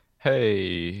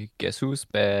Hey, guess who's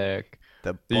back?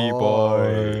 The The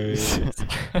boys. boys.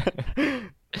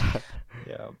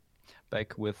 Yeah,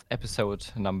 back with episode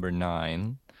number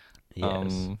 9. Yes, Um,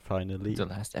 the finally.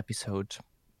 last episode,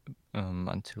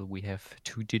 until we have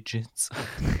 2 digits.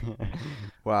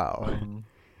 Wow. um,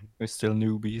 we're still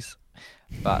newbies,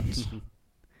 but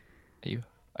you,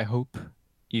 I hope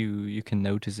you can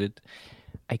notice it.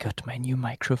 I got my new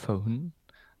microphone.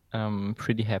 I'm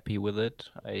pretty happy with it.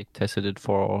 I tested it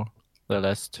for the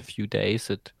last few days.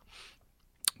 It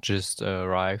just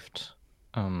arrived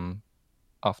um,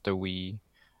 after we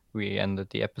ended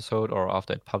the episode or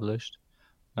after it published.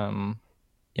 Um,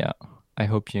 yeah, I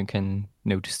hope you can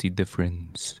notice the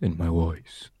difference in my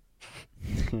voice.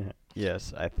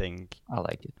 Yes, I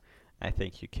like it. I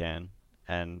think you can.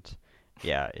 And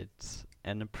yeah, it's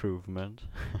an improvement.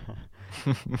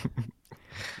 Yeah,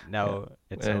 Now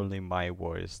it's uh, only my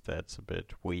voice that's a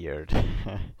bit weird.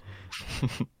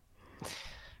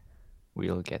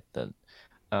 we'll get that.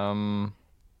 Um,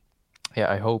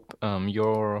 yeah, I hope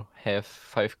you have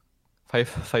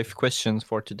five questions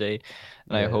for today,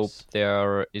 and I hope Yes.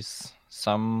 there is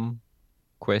some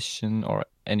question or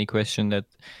any question that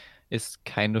is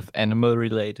kind of animal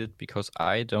related, because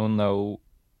I don't know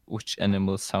which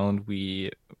animal sound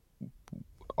we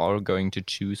are going to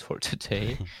choose for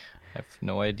today. I have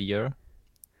no idea.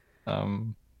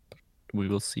 Um, we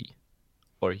will see,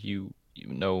 or you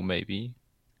know maybe.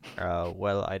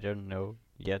 Well, I don't know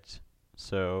yet.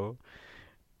 So,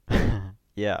 yeah,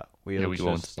 Yeah, we'll we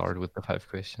won't just. start with the 5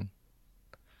 question.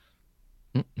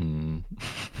 Mm-mm.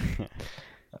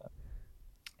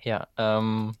 Yeah.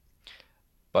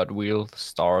 But we'll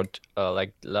start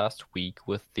like last week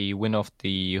with the win of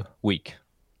the week.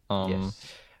 Um,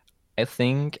 Yes. I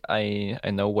think I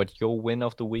know what your win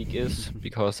of the week is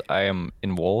because I am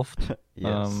involved.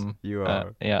 Yes, you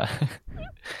are. Yeah.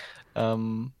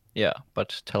 Yeah,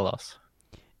 but tell us.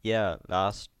 Yeah,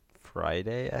 last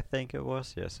Friday, I think it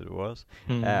was. Yes, it was.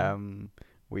 Hmm. Um,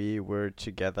 we were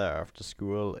together after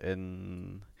school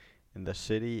in the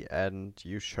city, and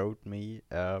you showed me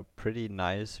a pretty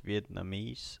nice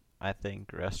Vietnamese, I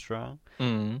think, restaurant.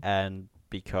 Hmm. And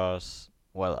because,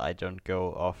 well, I don't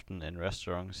go often in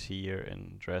restaurants here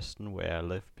in Dresden where I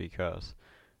live because,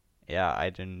 yeah, I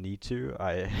didn't need to.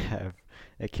 I have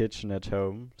a kitchen at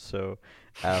home,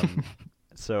 um,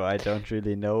 so I don't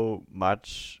really know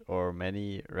much or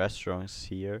many restaurants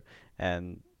here,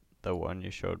 and the one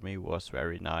you showed me was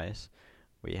very nice.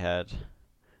 We had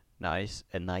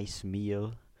a nice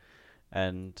meal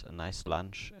and a nice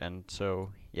lunch, and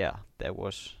so yeah, that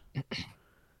was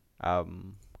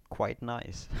um quite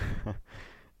nice.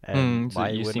 And So my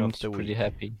you win of seemed the pretty week.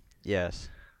 happy. Yes.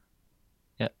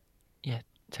 Yeah. Yeah.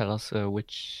 Tell us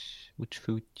which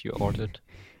food you ordered.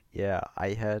 Yeah, I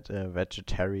had a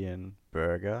vegetarian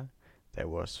burger that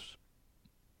was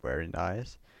very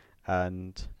nice.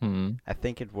 And Hmm. I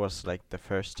think it was like the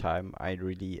first time I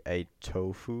really ate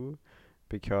tofu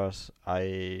because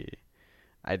I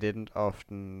didn't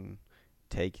often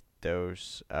take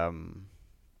those um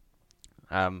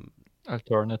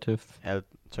Alternative.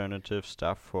 alternative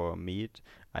stuff for meat.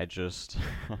 I just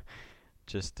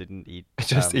just didn't eat I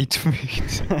just eat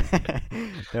meat.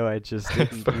 no, I just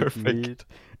didn't eat Perfect. meat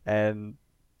and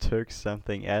took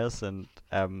something else, and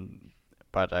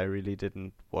but I really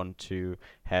didn't want to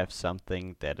have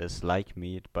something that is like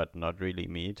meat but not really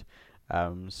meat.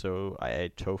 So I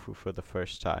ate tofu for the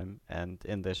first time, and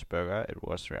in this burger it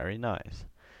was very nice.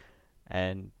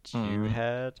 And you Mm.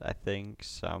 had, I think,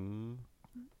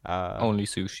 uh Only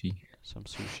sushi. some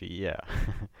sushi, yeah.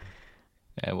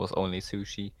 Yeah, it was only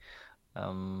sushi.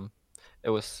 Um, it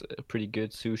was pretty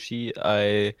good sushi.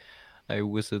 I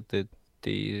visited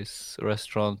this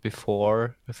restaurant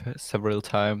before several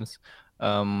times,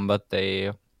 but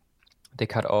they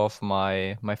cut off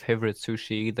my favorite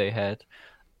sushi they had.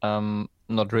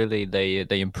 Not really.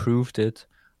 They improved it.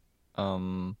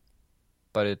 Um,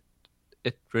 but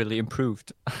it really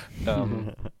improved.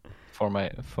 um, for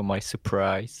my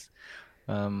surprise.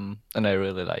 And I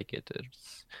really like it.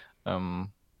 It's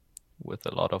with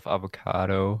a lot of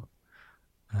avocado,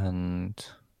 and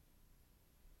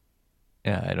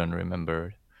yeah, I don't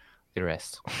remember the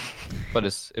rest, but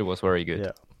it was very good.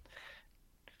 Yeah.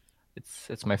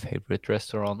 It's my favorite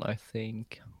restaurant, I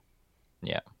think.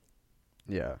 Yeah,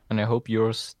 Yeah. and I hope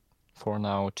yours for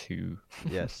now too.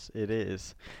 Yes, it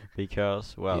is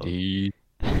because, It well, is.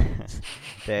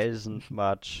 there isn't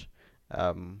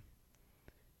um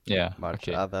Yeah. much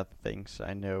Okay. other things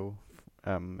I know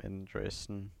in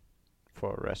Dresden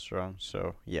for restaurants,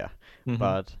 so yeah. Mm-hmm.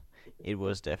 But it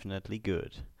was definitely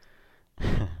good.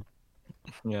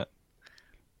 Yeah.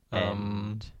 And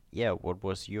Um. Yeah, what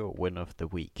was your win of the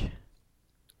week?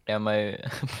 Yeah, my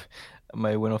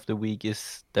my win of the week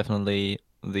is definitely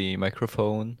the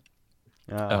microphone.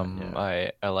 Ah,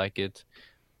 yeah. I like it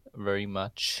very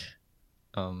much.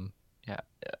 Um, yeah,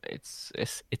 it's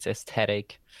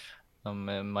aesthetic.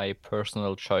 And my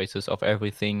personal choices of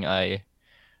everything, I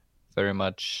very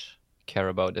much care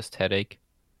about aesthetic,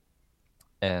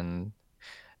 and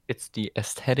it's the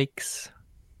aesthetics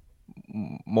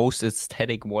most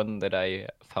aesthetic one that I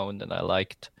found and I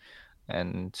liked,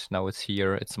 and now it's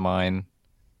here. It's mine.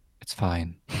 It's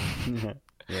fine.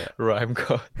 Yeah. Rhyme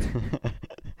god.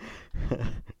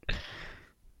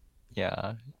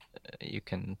 Yeah, you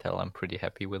can tell I'm pretty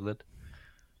happy with it.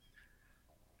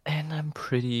 And I'm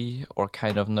pretty or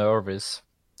kind of nervous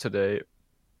today.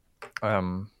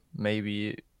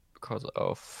 Maybe because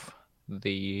of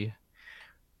the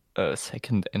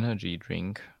second energy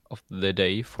drink of the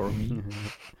day for me.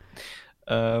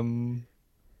 Um,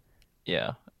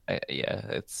 yeah, yeah,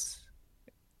 it's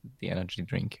the energy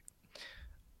drink.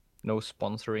 No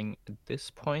sponsoring at this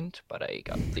point, but I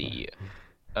got the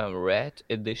red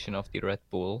edition of the Red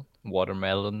Bull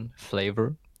watermelon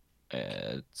flavor.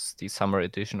 It's the summer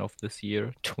edition of this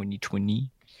year, 2020,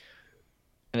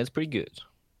 and it's pretty good.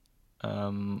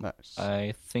 Um, Nice.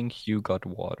 I think you got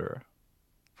water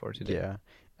for today, Yeah.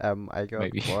 I got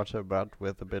maybe. water, but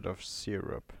with a bit of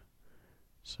syrup.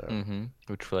 So, Mm-hmm.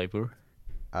 Which flavor?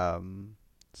 um,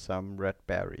 some red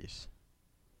berries.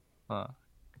 Ah,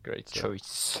 great So,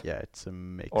 choice. yeah, it's a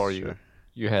Or you mixture.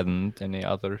 you hadn't any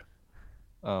other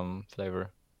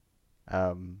flavor?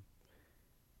 Um,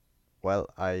 well,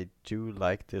 I do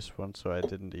like this one, so I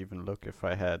didn't even look if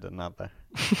I had another.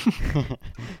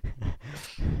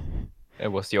 It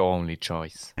was your only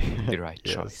choice, the right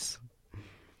Yes. choice.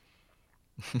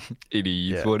 It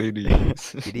is Yeah. what it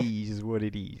is. It is what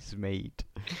it is, mate.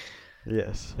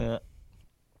 Yes. Yeah. Yeah.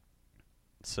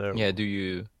 So, Do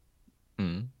you?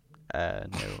 Mm,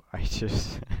 no, I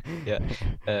just. yeah.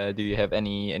 Do you have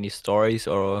any stories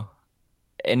or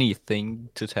anything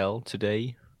to tell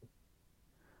today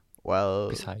Well,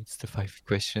 besides the 5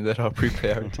 questions that are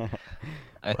prepared?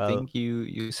 I well, think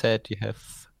you said you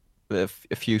have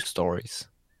a few stories.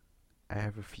 I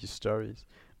have a few stories.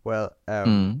 Well,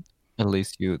 Mm. At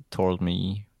least you told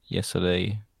me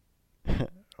yesterday.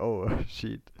 oh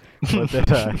shit. What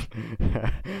did I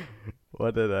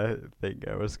what did I think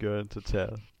I was going to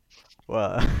tell?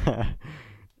 Well,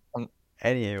 Um,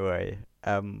 anyway,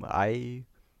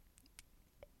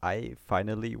 I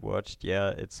finally watched, yeah,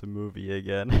 it's a movie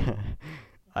again.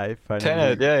 I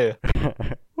finally Tenet, yeah,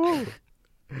 Woo!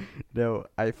 yeah. No,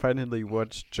 I finally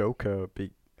watched Joker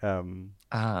um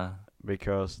Ah,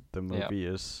 because the yeah. movie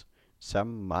is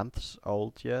some months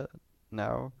old yet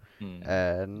now, Mm,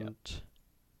 yeah. and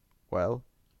well,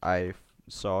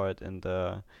 saw it in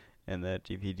the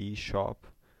DVD shop,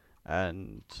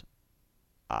 and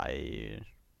I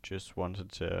just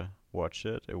wanted to watch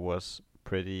it. It was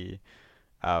pretty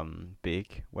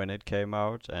big when it came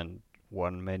out and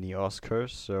won many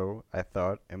Oscars, so I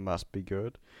thought it must be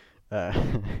good. Uh,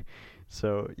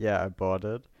 so yeah, I bought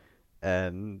it,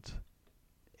 and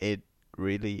it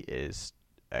really is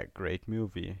a great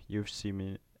movie. You've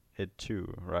seen it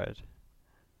too, right?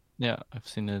 Yeah, I've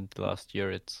seen it last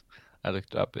year. I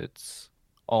looked up. It's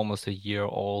almost a year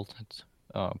old. It's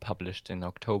published in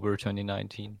October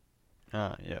 2019.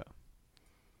 Ah, yeah.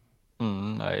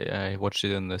 I watched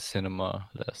it in the cinema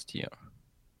last year.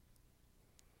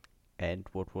 And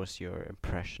what was your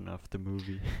impression of the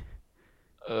movie?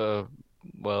 Uh,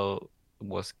 well, it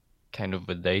was kind of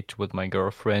a date with my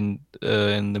girlfriend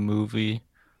in the movie.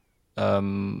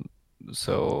 Um,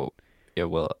 so yeah,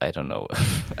 well, I don't know.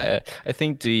 I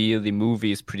think the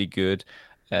movie is pretty good,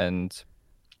 and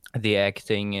the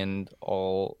acting and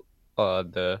all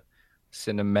the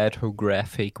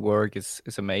cinematographic work is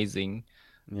amazing.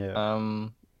 Yeah.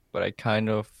 Um, but I kind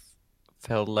of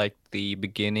felt like the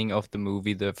beginning of the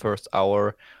movie, the first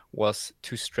hour, was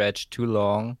too stretched, too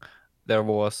long. There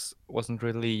wasn't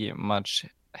really much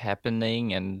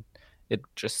happening, and it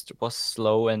just was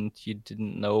slow, and you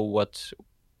didn't know what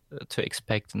to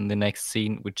expect in the next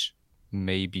scene, which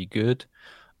may be good.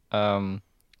 Um,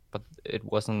 but it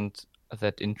wasn't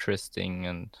that interesting,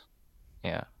 and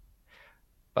yeah.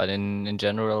 But in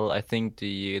general, I think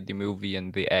the movie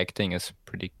and the acting is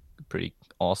pretty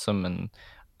awesome, and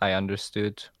I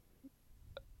understood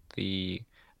the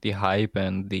the hype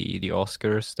and the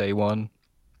Oscars they won.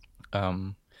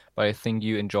 Um, but I think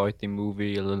you enjoyed the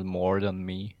movie a little more than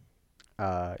me,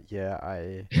 Yeah,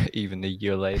 I even a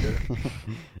year later.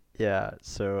 yeah,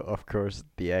 so of course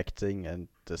the acting and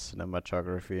the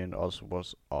cinematography and also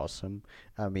was awesome.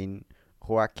 I mean,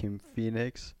 Joaquin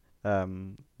Phoenix.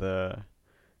 The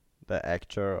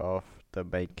actor of the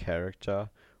main character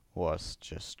was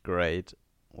just great.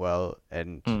 Well,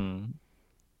 and Mm.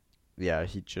 yeah,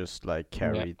 he just like Yeah.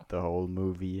 carried the whole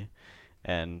movie,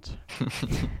 and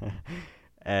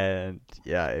and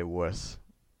yeah, it was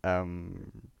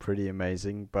pretty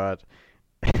amazing. But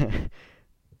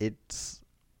it's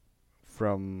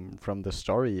from the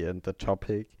story and the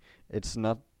topic, it's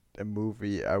not a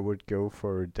movie I would go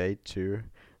for a date to,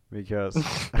 because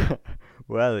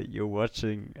well, you're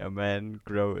watching a man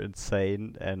grow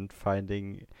insane and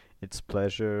finding its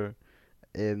pleasure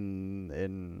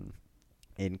in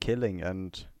killing,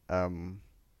 and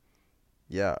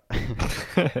yeah,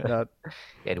 not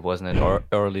It wasn't an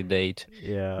early date.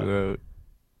 We yeah, were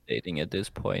dating at this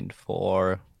point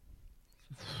for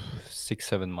 6,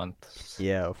 7 months.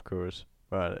 yeah, of course,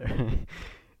 but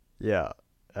yeah,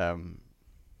 um,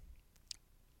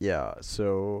 yeah.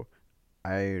 So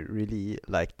I really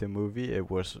liked the movie. It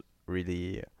was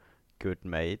really good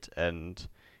made and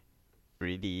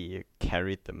really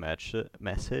carried the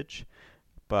message,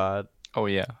 but Oh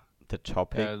yeah. the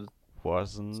topic Yeah, that's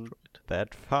wasn't right.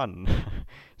 that fun.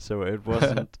 So it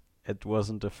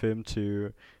wasn't a film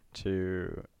to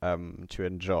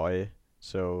enjoy.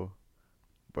 So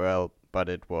well, but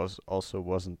it was also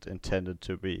wasn't intended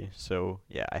to be. So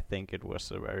yeah, I think it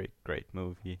was a very great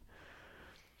movie.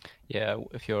 Yeah,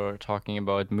 if you're talking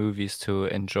about movies to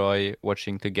enjoy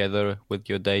watching together with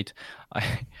your date,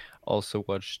 I also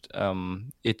watched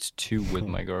It Too with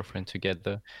my girlfriend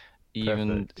together, even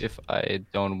Perfect. if I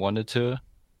don't wanted to,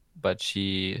 but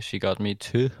she got me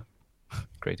to.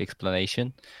 Great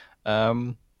explanation.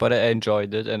 But I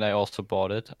enjoyed it and I also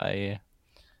bought it. I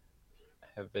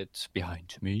have it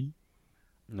behind me.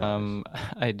 Nice.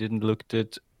 I didn't look at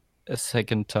it a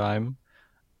second time,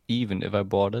 even if I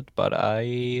bought it, but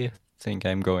I think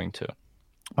I'm going to.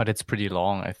 But it's pretty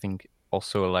long. I think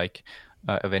also like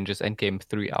Avengers Endgame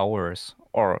 3 hours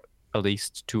or at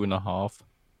least 2.5.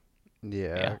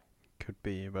 Yeah, Yeah. could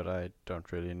be, but I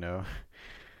don't really know.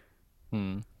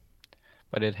 Hmm.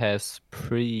 But it has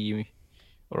pretty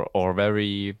or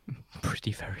very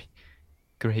pretty very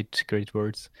great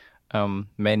words.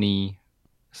 Many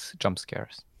jump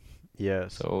scares.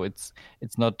 Yes. So it's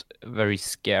not very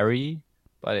scary,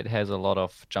 but it has a lot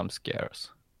of jump scares.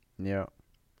 Yeah.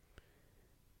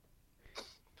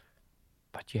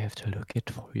 But you have to look it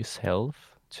for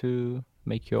yourself to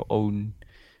make your own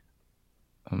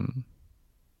um,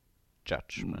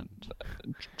 Judgment.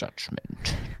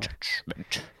 judgment.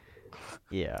 Judgment.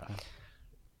 Yeah.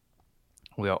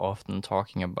 We are often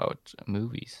talking about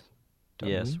movies, don't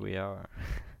Yes, we? we are.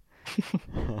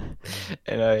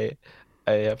 And I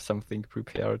have something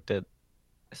prepared that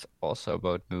is also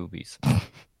about movies.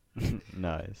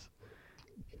 Nice.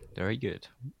 Very good.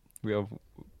 We are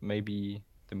maybe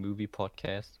the movie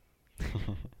podcast.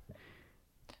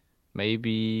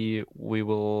 Maybe we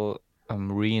will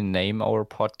rename our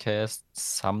podcast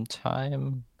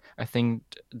sometime. I think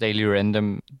Daily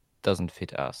Random doesn't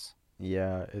fit us.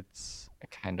 Yeah, it's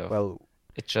Kind of. well,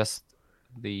 It's just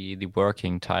the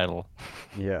working title.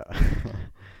 yeah.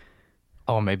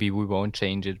 Or maybe we won't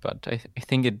change it, but I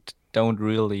think it don't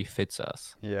really fits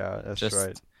us. Yeah, that's right.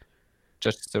 Just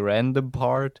just the random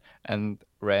part and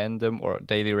random or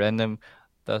daily random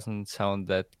doesn't sound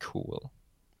that cool.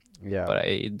 Yeah. But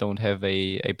I don't have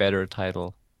a better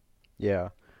title. Yeah,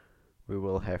 we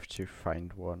will have to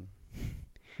find one.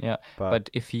 Yeah. But But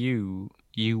if you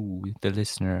the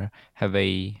listener have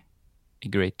a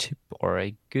great tip or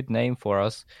a good name for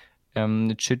us,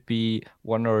 it should be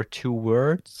 1 or 2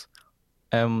 words,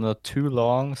 not too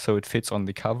long so it fits on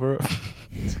the cover.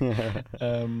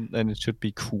 And it should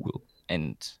be cool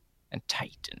and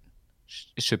tight and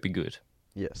it should be good.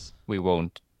 yes. We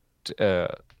won't uh,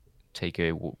 take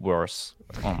a worse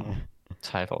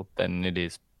title than it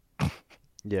is.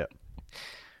 Yeah.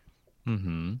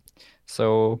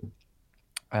 So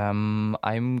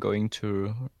I'm going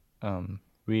to um,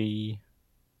 re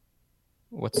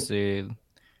what's the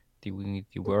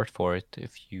word for it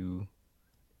if you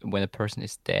when a person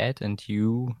is dead and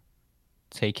you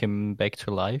take him back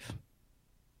to life.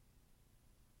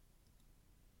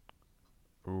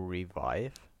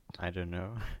 Revive? I don't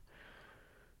know.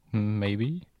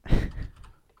 Maybe.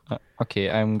 Okay,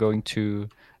 I'm going to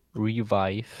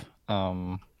revive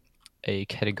a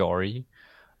category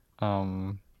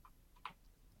um,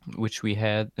 which we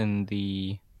had in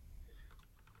the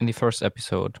first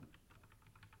episode,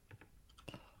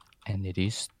 and it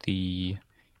is the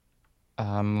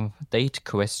date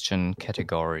question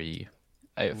category.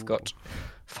 I've Ooh. got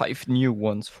 5 new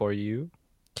ones for you,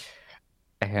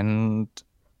 and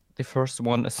the first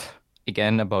one is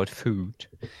again about food.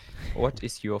 What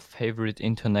is your favorite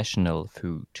international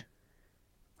food?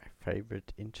 My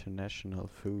favorite international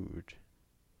food.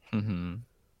 Mhm.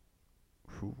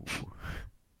 Ooh.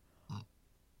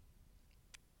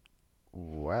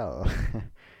 Well,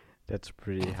 that's a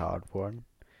pretty hard one.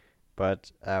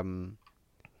 But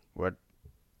what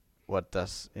what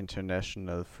does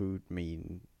international food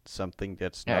mean? Something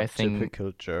that's Yeah, I not think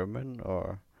typical German,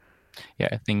 or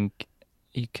I think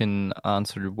you can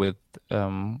answer with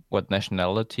what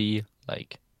nationality,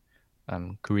 like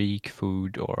Greek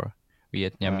food or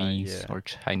Vietnamese yeah. or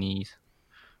Chinese,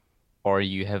 or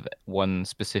you have one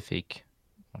specific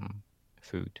um,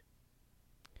 food.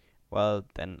 Well,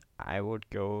 then I would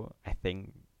go, I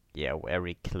think, yeah,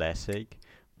 very classic,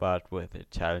 but with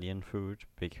Italian food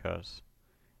because,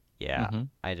 yeah, Mm-hmm.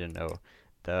 I don't know,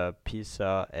 the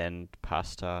pizza and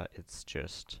pasta, it's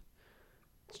just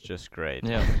great.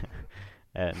 Yeah.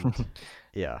 And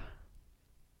yeah,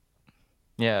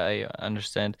 Yeah, I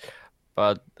understand,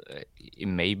 but it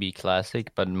may be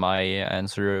classic, but my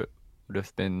answer would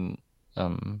have been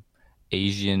um,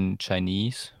 Asian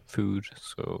Chinese food.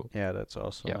 So yeah, that's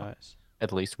also yeah, nice.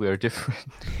 at least we are different.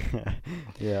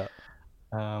 Yeah.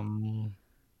 um,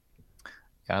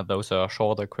 yeah, those are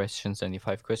shorter questions than the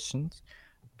 5 questions.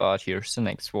 But here's the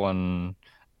next one.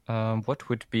 What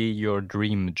would be your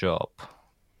dream job?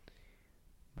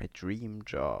 My dream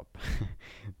job.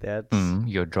 That's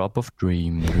Your job of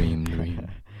dream.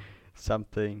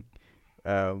 something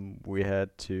we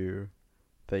had to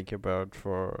think about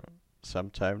for some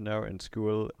time now in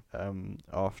school,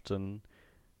 often,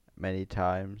 many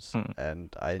times, Mm,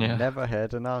 and I yeah, never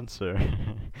had an answer.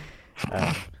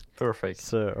 um, perfect.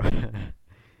 so,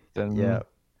 yeah, Then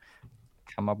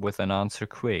come up with an answer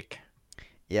quick.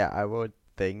 yeah, I would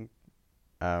think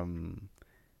um,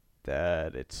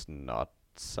 that it's not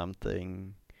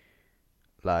something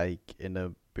like in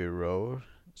a bureau,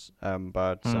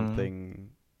 but Mm, something,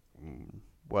 mm,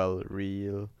 well,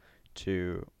 real,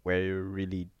 to where you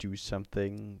really do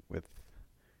something with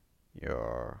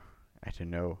your, I don't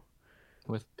know,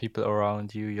 with people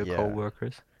around you, your yeah,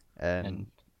 coworkers, and and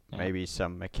yeah. maybe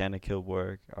some mechanical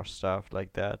work or stuff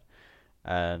like that.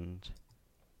 And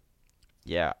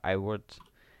yeah,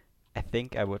 I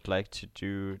think I would like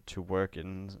to work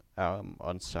in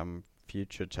on some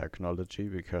future technology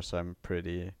because I'm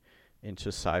pretty into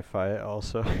sci-fi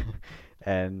also,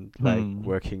 and like Hmm.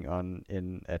 working on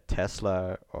in a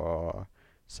Tesla or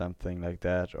something like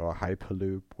that, or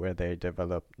Hyperloop, where they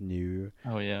develop new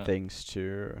Oh yeah. things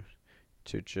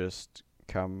to just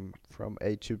come from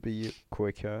A to B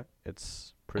quicker.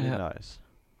 It's pretty Yeah. nice.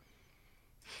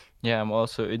 Yeah, I'm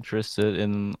also interested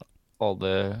in all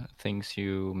the things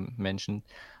you mentioned,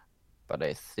 but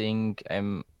I think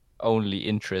I'm only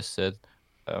interested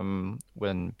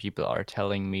when people are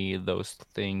telling me those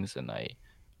things and I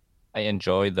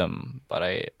enjoy them, but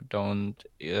I don't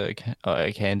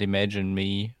I can't imagine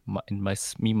me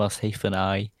myself and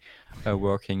I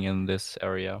working in this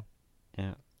area.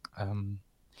 Yeah. Um,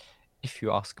 if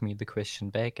you ask me the question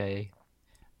back, I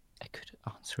could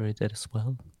answer it as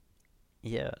well.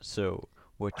 Yeah. So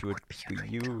what What would would be your be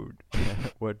dream you?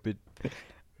 What would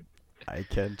I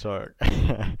can talk?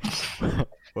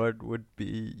 What would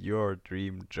be your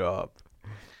dream job? job?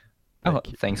 Oh, Like,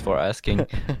 thanks for asking.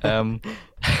 Um,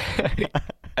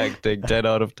 I take 10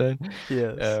 out of 10.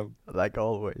 yes, Um, like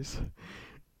always.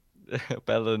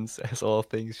 balance as all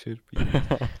things should be.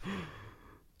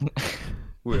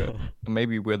 we're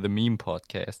Maybe we're the meme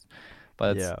podcast,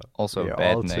 but it's Yeah, also we a are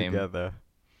bad all name. together.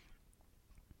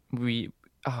 We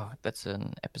that's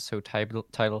an episode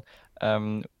title.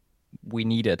 Um, we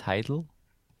need a title.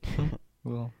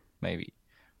 Well, maybe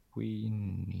we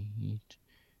need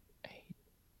a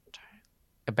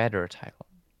a better title.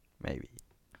 Maybe.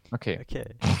 Okay. Okay,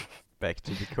 back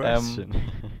to the Um, question.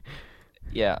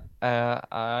 yeah.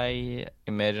 I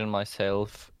imagine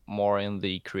myself more in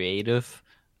the creative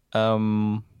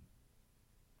um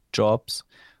jobs.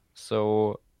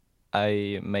 So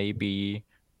I may be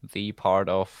the part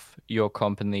of your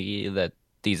company that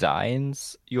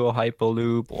designs your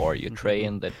Hyperloop or your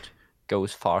train that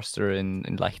goes faster in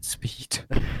light speed.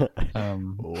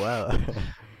 Um, Well,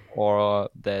 or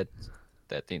that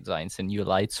designs the new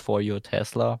lights for your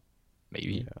Tesla.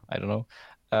 Maybe. yeah, I don't know.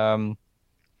 Um,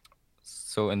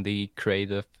 so in the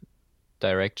creative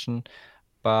direction.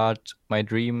 But my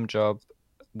dream job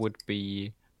would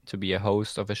be to be a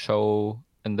host of a show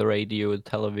in the radio,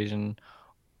 television,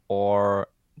 or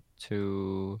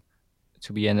to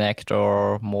to be an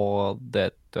actor, more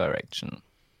that direction.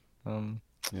 Um,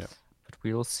 yeah. but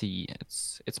we'll see.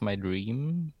 It's my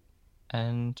dream,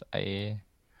 and I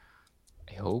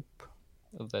hope.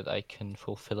 that I can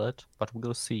fulfill it, but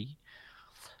we'll see.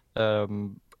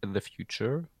 In the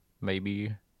future,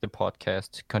 maybe the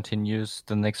podcast continues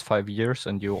the next 5 years,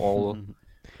 and you all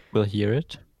will hear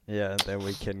it. Yeah, and then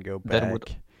we can go That would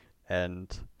back and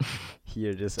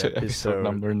hear this to episode episode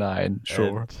number 9,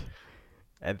 sure.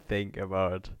 and think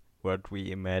about what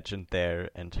we imagined there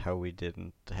and how we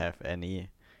didn't have any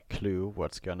clue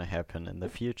what's gonna happen in the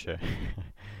future.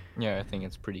 Yeah, I think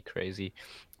it's pretty crazy.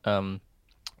 Um,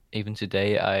 even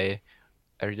today, I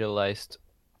realized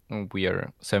we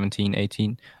are 17,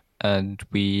 18, and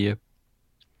we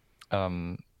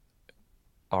um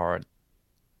are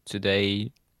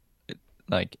today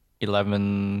like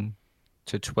 11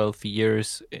 to 12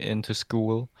 years into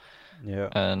school, Yeah.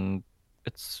 and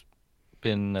it's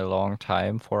been a long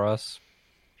time for us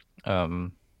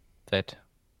um that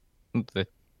that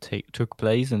took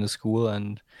place in the school,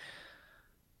 and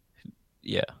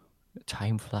yeah,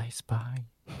 time flies by.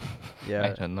 I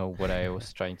Yeah. don't know what I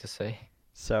was trying to say.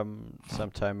 Some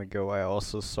time ago I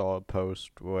also saw a post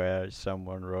where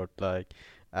someone wrote like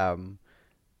um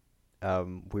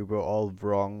we were all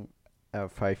wrong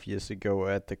 5 years ago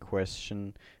at the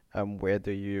question, where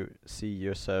do you see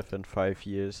yourself in 5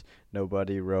 years?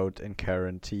 Nobody wrote in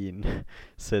quarantine,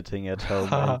 sitting at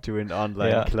home and doing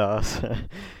online Yeah, class.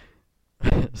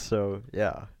 So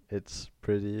yeah, it's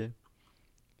pretty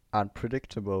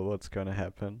unpredictable what's gonna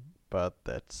happen, but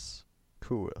that's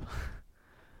cool.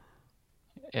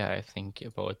 yeah, I think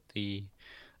about the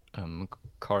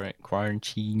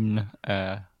quarantine.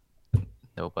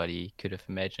 Nobody could have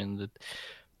imagined that,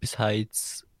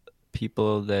 besides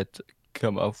people that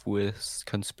come up with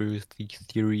conspiracy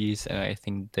theories, and I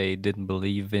think they didn't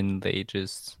believe in, they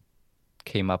just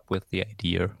came up with the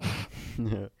idea.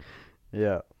 Yeah.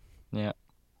 Yeah. Yeah.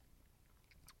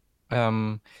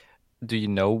 Um, do you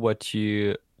know what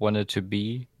you wanted to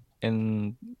be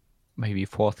in maybe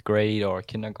fourth grade or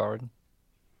kindergarten?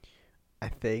 I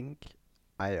think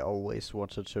I always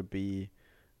wanted to be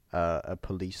a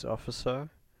police officer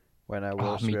when I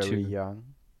Oh, was me very too. young.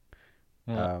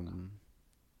 Yeah. Um,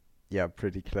 yeah,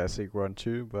 pretty classic one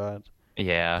too, but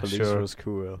Yeah, police sure. was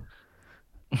cool.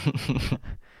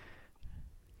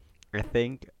 I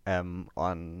think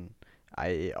on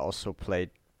I also played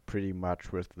pretty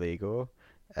much with Lego,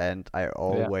 and I Yeah.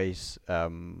 always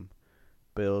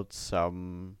built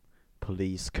some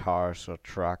police cars or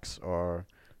trucks or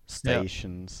Yeah.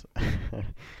 stations.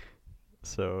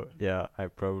 So yeah, I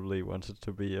probably wanted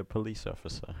to be a police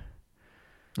officer.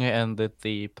 Yeah, and did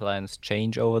the plans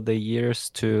change over the years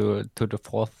to the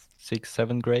fourth, sixth,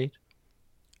 seventh grade?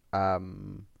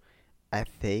 Um, I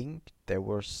think there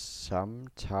was some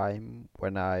time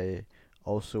when I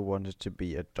also wanted to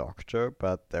be a doctor,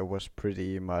 but that was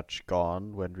pretty much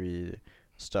gone when we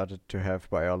started to have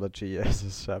biology as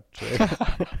a subject.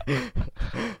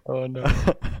 Oh no.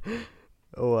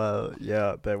 Well,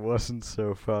 yeah, that wasn't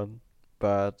so fun.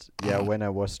 But yeah, when I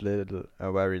was little,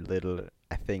 very little,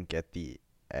 I think at the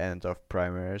end of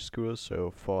primary school, so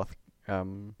fourth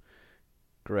um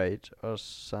grade or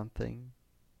something,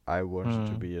 I wanted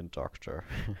to Mm. be a doctor.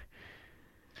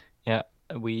 Yeah,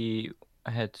 we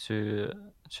had to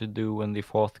do in the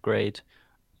fourth grade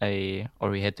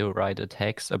we had to write a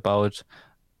text about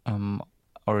um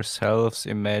ourselves.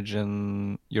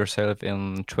 Imagine yourself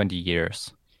in 20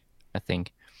 years, I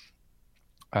think.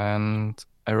 And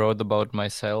I wrote about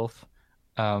myself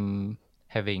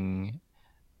having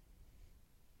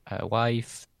a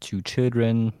wife, 2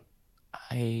 children.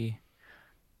 I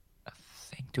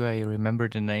think, do I remember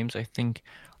the names? I think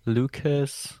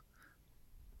Lucas.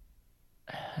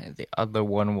 The other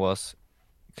one was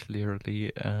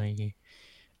clearly a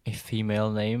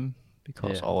female name,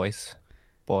 because Yeah, always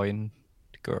boy and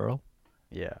girl.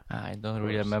 yeah, I of don't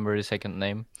really course. remember the second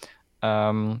name.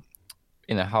 Um,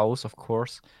 in a house, of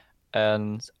course,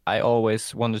 and I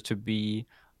always wanted to be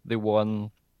the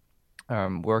one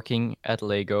working at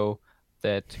Lego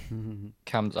that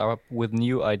comes up with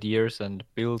new ideas and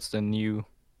builds the new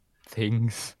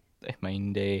things. I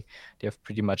mean, they have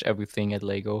pretty much everything at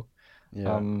Lego.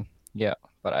 Yeah. Um, yeah,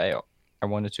 but I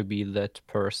wanted to be that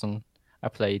person. I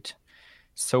played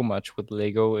so much with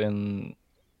Lego in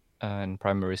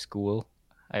primary school.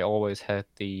 I always had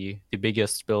the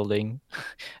biggest building,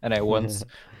 and I once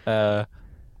uh,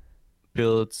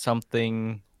 built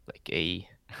something like a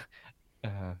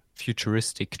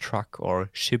futuristic truck or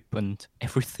ship and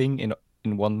everything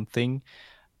in one thing.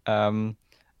 Um,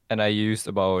 and I used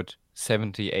about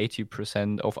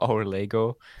 70-80% of our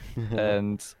Lego,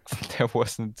 and there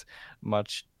wasn't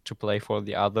much to play for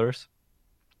the others.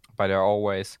 But I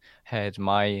always had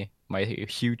my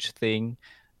huge thing,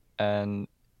 and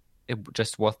it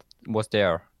just was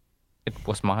there. it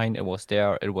was mine. It was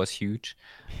there. It was huge.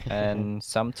 And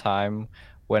sometime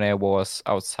when I was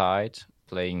outside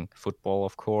playing football,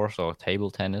 of course, or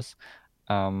table tennis,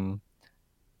 um,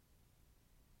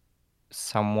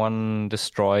 someone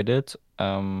destroyed it.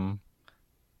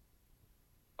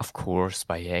 Of course,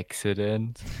 by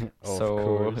accident. Of So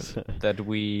course. that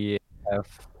we have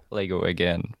Lego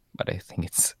again. But I think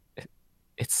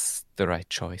it's the right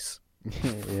choice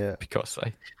Yeah. because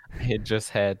I just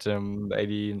had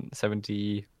 80,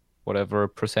 70 whatever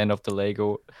percent of the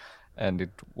Lego and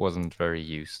it wasn't very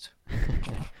used.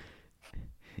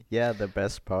 Yeah, the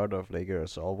best part of Lego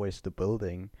is always the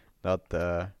building, not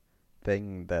the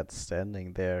thing that's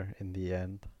standing there in the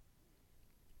end.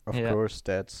 Of Yeah. course,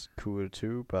 that's cool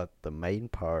too, but the main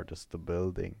part is the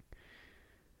building.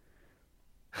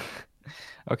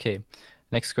 Okay.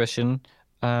 Next question.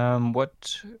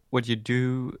 What would you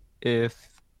do if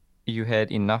you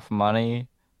had enough money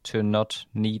to not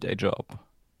need a job?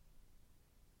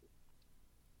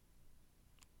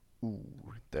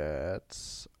 Ooh,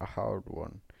 that's a hard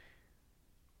one.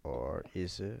 Or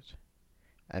is it?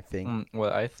 I think,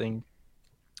 Well, I think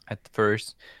at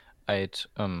first I'd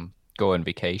go on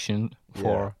vacation yeah,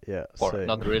 for, yeah, or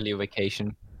not same. really a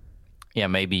vacation. Yeah,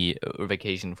 maybe a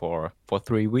vacation for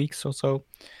 3 weeks or so.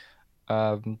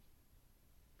 Um,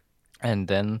 and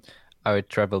then I would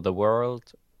travel the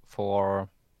world for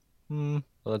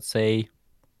let's say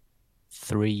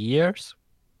 3 years,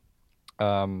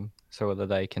 so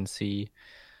that I can see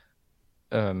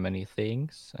many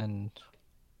things and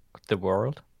the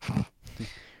world.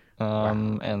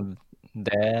 Wow. And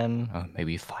then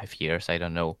maybe 5 years, I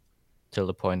don't know, till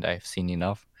the point I've seen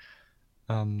enough.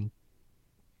 Um,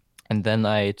 and then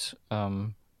I'd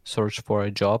search for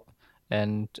a job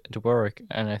and to work.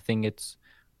 And I think it's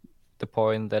the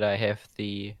point that I have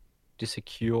the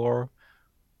secure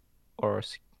or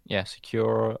yeah,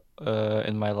 secure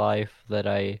in my life that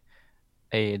I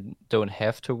don't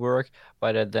have to work,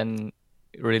 but I then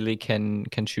really can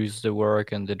choose the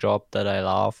work and the job that I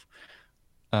love,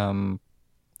 um,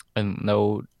 and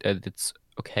know that it's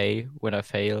okay when I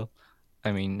fail.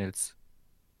 I mean, it's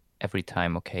every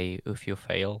time okay if you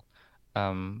fail,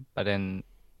 but then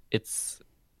it's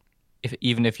if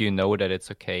even if you know that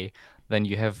it's okay, then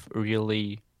you have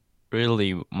really,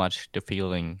 really much the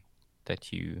feeling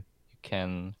that you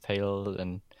can fail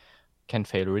and can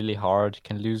fail really hard,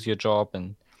 can lose your job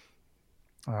and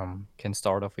can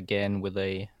start off again with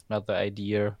another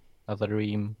idea, another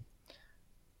dream.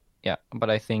 Yeah, but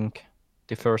I think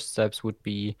the first steps would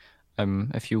be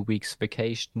a few weeks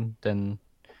vacation, then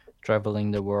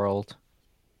traveling the world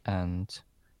and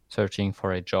searching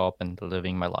for a job and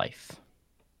living my life.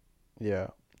 Yeah.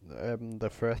 The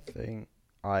first thing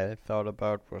I thought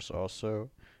about was also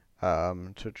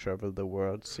to travel the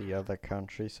world, see other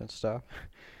countries and stuff.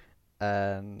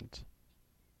 And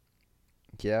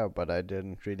yeah, but I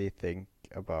didn't really think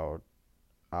about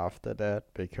after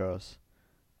that because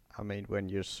I mean when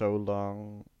you're so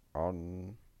long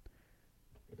on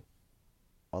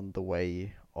on the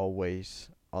way, always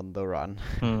on the run,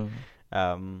 Hmm.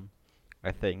 um,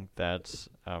 I think that's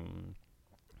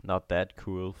not that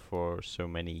cool for so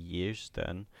many years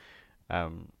then.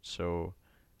 So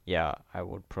yeah, I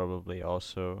would probably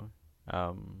also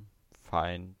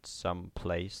find some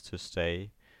place to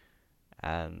stay.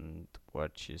 And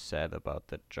what you said about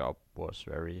the job was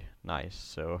very nice.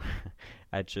 So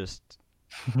I just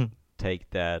take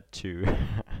that too.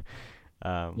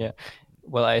 Yeah. um,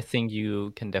 Well, I think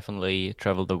you can definitely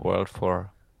travel the world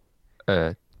for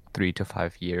uh 3 to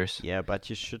 5 years. yeah, but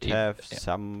you should If have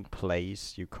some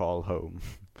place you call home.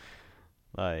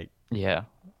 Like, yeah,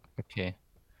 okay.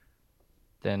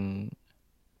 Then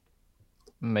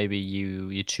maybe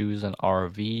you choose an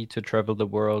RV to travel the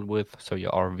world with, so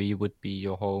your RV would be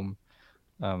your home.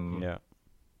 Um, yeah,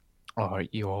 or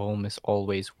your home is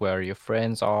always where your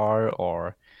friends are,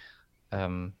 or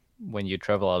when you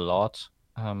travel a lot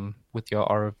with your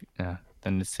RV,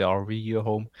 then it's the RV your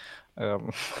home.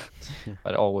 Um,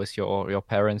 but always your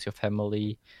parents, your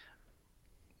family.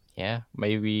 Yeah,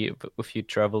 maybe if you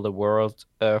travel the world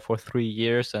for 3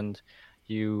 years and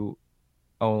you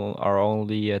are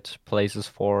only at places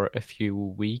for a few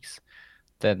weeks,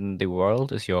 then the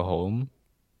world is your home.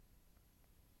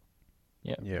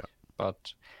 Yeah, yeah,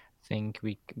 but I think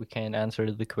we can't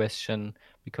answer the question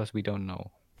because we don't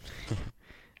know.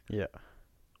 yeah.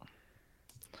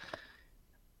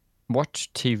 What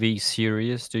TV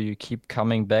series do you keep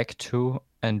coming back to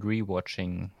and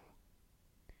rewatching?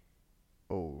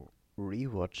 Oh,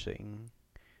 rewatching.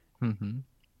 Mm-hmm.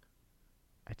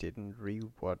 I didn't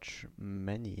rewatch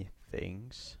many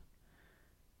things.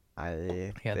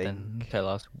 I Yeah, then think tell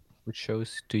us. Which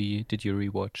shows did you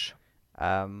rewatch?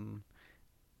 Um,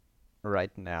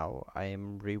 right now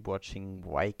I'm rewatching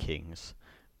Vikings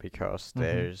because Mm-hmm.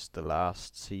 there's the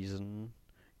last season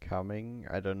coming.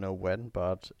 I don't know when,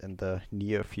 but in the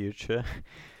near future.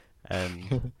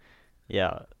 And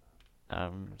yeah,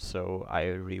 so I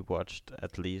rewatched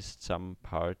at least some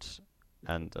parts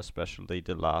and especially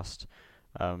the last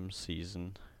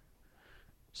season.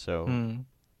 So Hmm.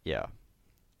 yeah,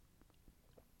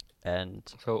 and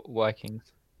So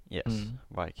Vikings. yes, Hmm.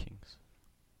 Vikings.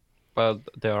 Well,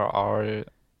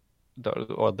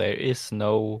 there is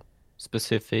no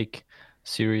specific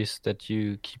series that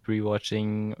you keep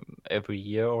rewatching every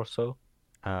year or so.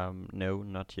 No,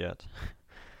 not yet.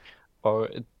 Or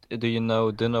do you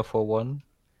know Dinner for One?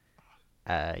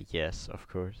 Yes, of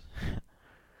course.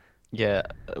 Yeah,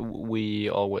 we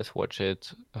always watch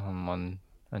it on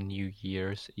a New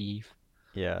Year's Eve.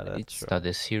 Yeah, that's It's not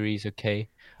a right. series, okay,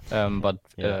 but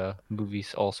Yeah.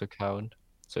 movies also count.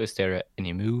 So, is there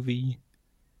any movie,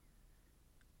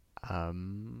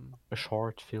 Um, a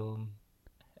short film,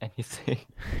 anything?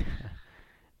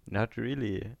 not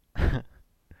really.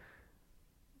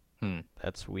 Hmm.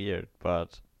 That's weird,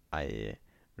 but I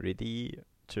really,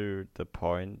 to the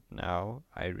point now,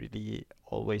 I really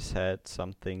always had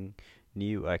something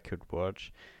new I could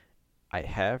watch. I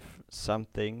have some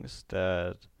things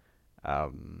that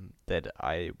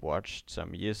I watched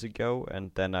some years ago,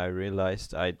 and then I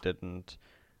realized I didn't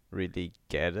really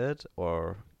get it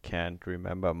or can't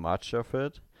remember much of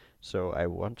it. So I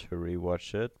want to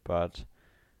rewatch it, but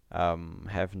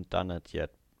haven't done it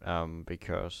yet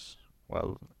because,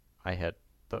 well, I had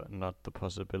not the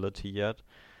possibility yet.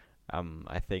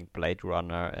 I think Blade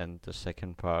Runner and the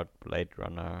second part, Blade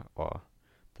Runner, or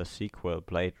the sequel,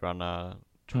 Blade Runner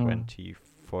Hmm.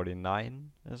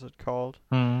 2049, is it called?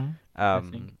 Hmm. I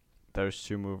think. Um, those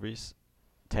two movies,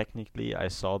 technically I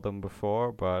saw them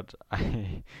before, but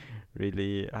I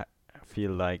really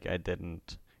feel like I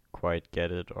didn't quite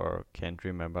get it or can't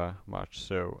remember much.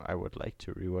 So I would like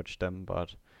to rewatch them,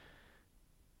 but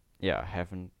yeah,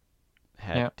 haven't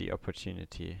had Yeah. the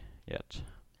opportunity yet.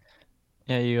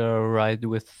 Yeah, you're right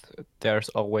with there's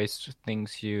always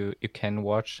things you can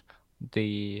watch.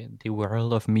 The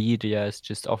world of media is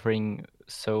just offering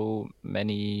so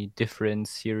many different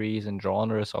series and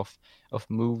genres of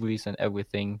movies and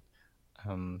everything,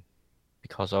 um,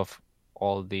 because of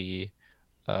all the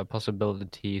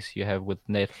possibilities you have with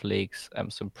Netflix,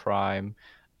 Amazon Prime,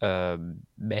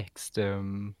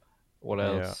 Maxdom, what Yeah,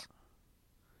 else?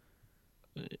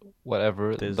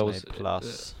 Whatever Disney those,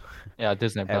 Plus, yeah,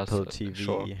 Disney Plus, Apple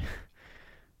sure. TV.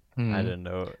 I Hmm. don't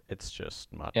know. It's just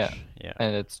Yeah, much. Yeah,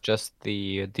 and it's just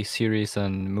the series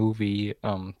and movie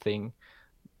thing.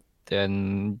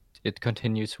 Then it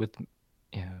continues with,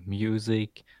 yeah,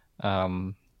 music,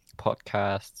 um,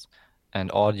 podcasts, and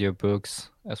audiobooks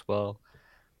as well.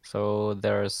 So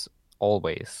there's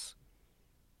always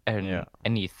yeah,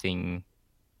 anything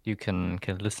you can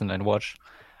listen and watch.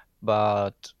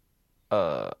 But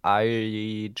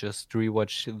I just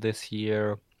rewatched this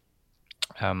year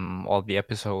all the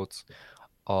episodes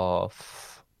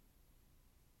of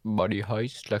Money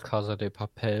Heist, La Casa de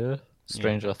Papel, yeah.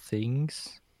 Stranger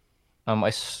Things.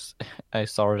 I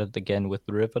started again with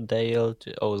Riverdale,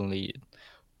 only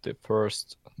the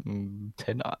first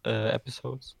 10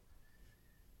 episodes.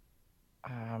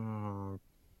 Um,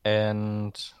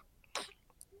 and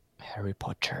Harry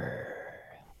Potter.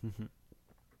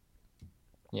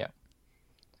 Yeah,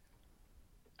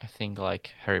 I think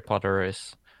like Harry Potter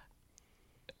is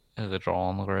a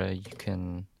genre you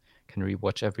can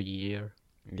rewatch every year.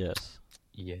 Yes,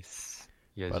 Yes.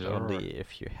 Yes, but sir. only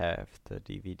if you have the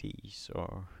DVDs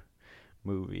or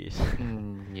movies.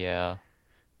 Yeah.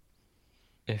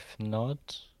 If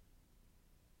not,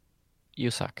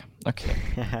 you suck. Okay.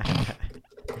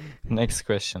 Next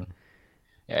question.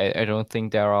 I don't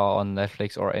think there are on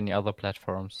Netflix or any other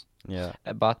platforms. Yeah,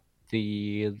 But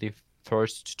the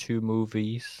first two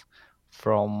movies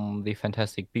from the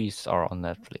Fantastic Beasts are on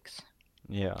Netflix.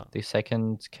 yeah, The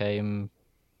second came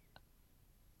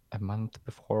a month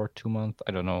before, 2 months,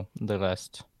 I don't know, the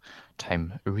last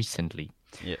time recently.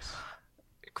 yes.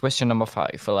 Question number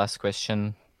 5, the last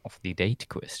question of the date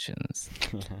questions.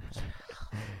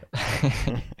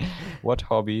 What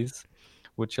hobbies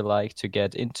would you like to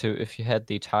get into if you had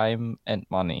the time and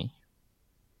money?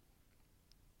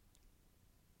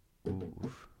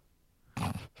 Oof.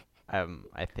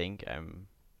 I think I'm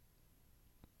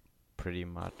pretty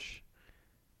much.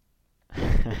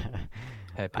 I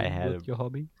Happy had a with your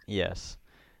hobby? yes,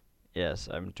 yes.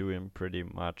 I'm doing pretty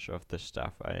much of the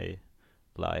stuff I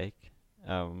like.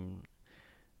 Um.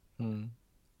 Hmm.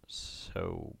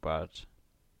 So, but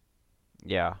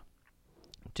Yeah.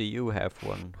 Do you have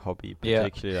one hobby Yeah.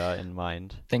 particular in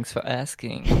mind? Thanks for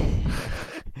asking.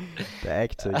 The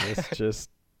acting is just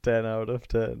 10 out of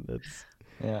 10. It's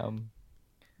Yeah.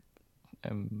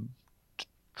 T-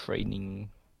 training.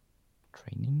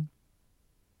 Training.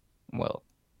 Well.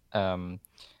 Um.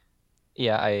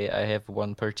 Yeah. I have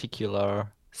one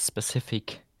particular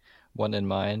specific one in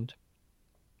mind.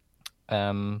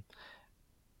 Um.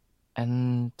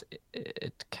 And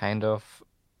it kind of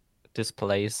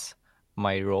displays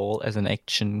my role as an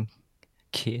action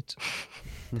kid.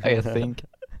 I think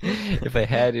if I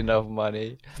had enough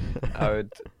money, I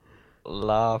would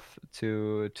love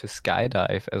to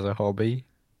skydive as a hobby.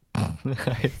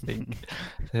 I think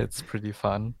that's pretty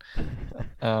fun.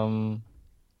 Um,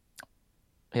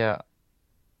 yeah,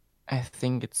 I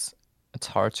think it's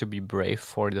hard to be brave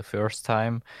for the first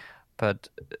time, but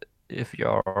if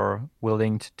you're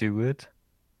willing to do it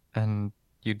and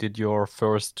you did your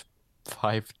first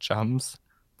 5 jumps,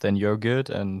 then you're good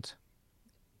and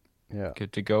Yeah.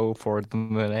 good to go for the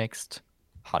next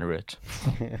 100.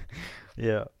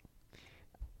 Yeah.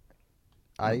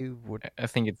 I would. I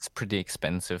think it's pretty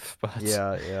expensive, but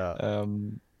Yeah, yeah.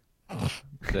 um,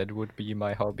 that would be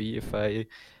my hobby if I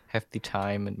have the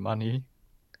time and money.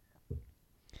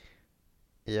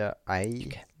 Yeah, You I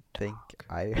can think talk.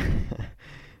 I.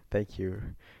 Thank you.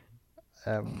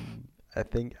 I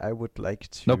think I would like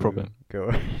No to problem.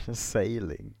 go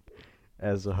sailing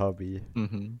as a hobby.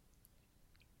 Mm-hmm.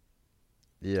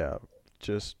 Yeah,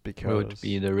 just Would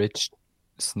be because. the rich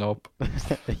snob,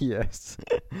 Yes,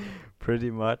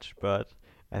 pretty much, but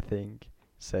I think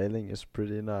sailing is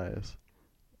pretty nice.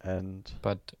 And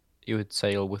but you would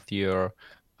sail with your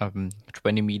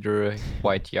 20-meter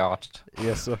white yacht.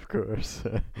 yes, of course.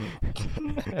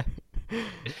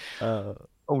 uh,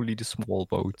 Only the small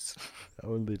boats.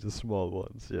 Only the small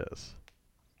ones, yes.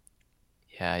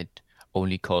 Yeah, it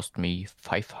only cost me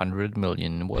 500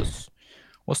 million. Was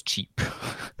cheap.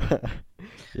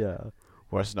 Yeah,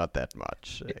 was not that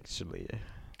much actually.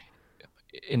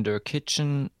 In their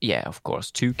kitchen, yeah, of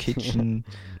course, 2 kitchen.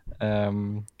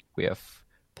 We have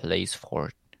place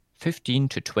for 15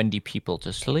 to 20 people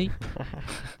to sleep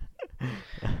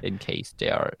in case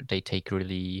they take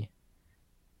really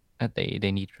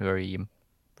they need very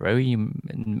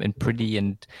and pretty,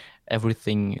 and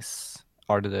everything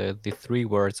are the 3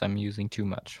 words I'm using too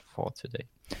much for today.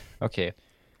 Okay,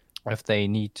 if they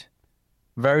need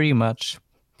very much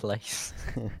place,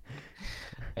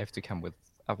 I have to come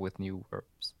up with new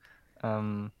verbs,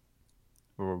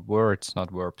 or words,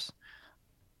 not verbs.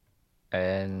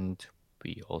 And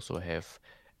we also have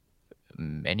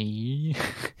many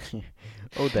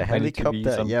Oh, the many TVs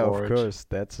helicopter. on Yeah, of board. course,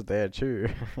 that's there too.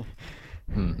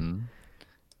 Mm-hmm.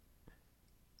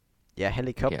 Yeah, Yeah,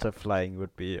 helicopter flying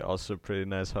would be also a pretty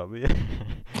nice hobby.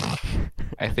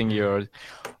 I think you're a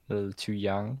little too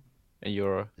young.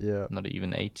 You're Yeah, not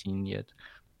even 18 yet.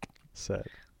 sad.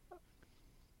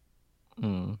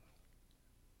 Mm.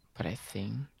 But I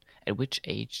think, at which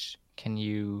age can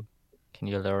you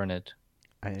learn it?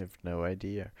 I have no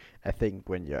idea. I think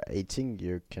when you're 18,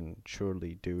 you can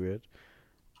surely do it,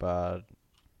 but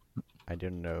I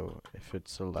don't know if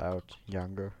it's allowed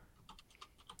younger.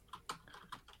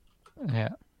 Yeah.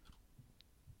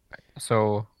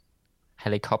 So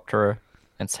helicopter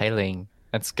and sailing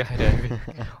and skydiving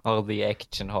are the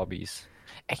action hobbies.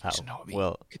 Oh, Action hobby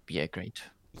well, could be a great.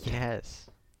 yes.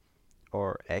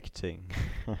 Or acting.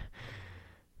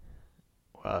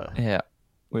 Well, Yeah,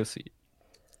 we'll see.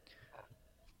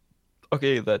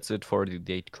 Okay, that's it for the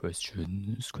date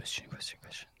questions.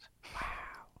 Questions.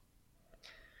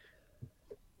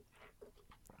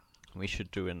 we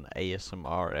should do an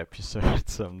ASMR episode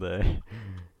someday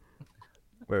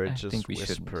where I it's think just we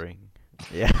shouldn't. whispering.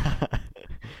 Yeah.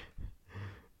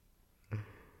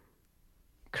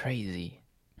 Crazy.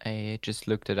 I just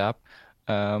looked it up.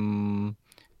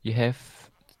 You have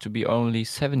to be only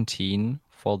 17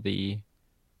 for the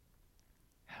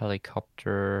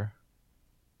helicopter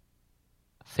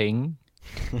thing,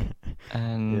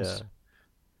 and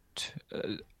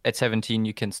Yeah. at 17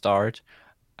 you can start.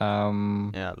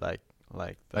 Yeah, like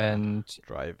the And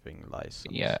driving license.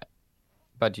 yeah,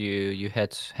 but you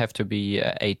have to be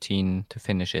 18 to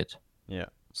finish it. Yeah.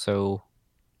 So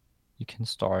you can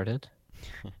start it.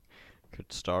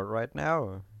 Could start right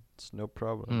now. It's no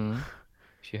problem.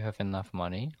 If you have enough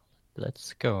money,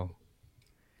 let's go.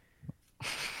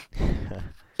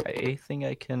 I think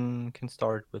I can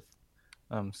start with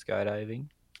skydiving.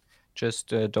 Just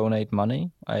donate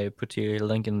money. I put the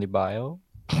link in the bio.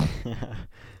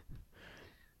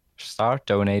 Start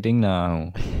donating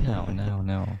now.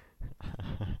 No.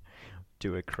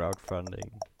 Do a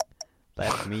crowdfunding.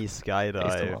 Let me Taste a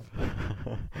skydive. lot.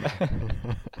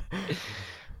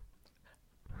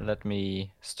 Let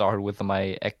me start with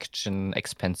my action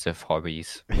expensive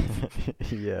hobbies.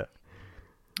 Yeah.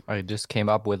 I just came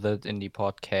up with it in the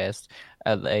podcast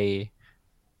as a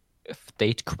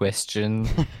date question.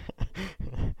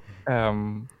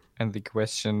 And the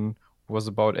question was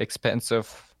about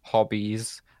expensive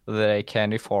hobbies that I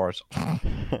can afford.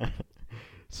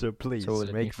 So So please let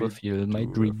me make me fulfill my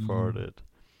do afford dream. it.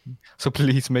 So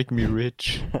please make me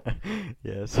rich.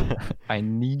 Yes. I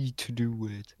need to do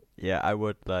it. Yeah, I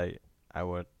would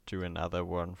do another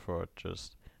one for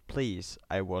just please,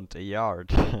 I want a yard.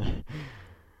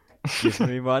 Give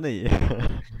me money.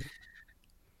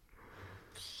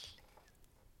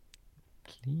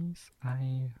 Please,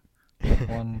 I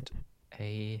want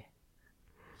a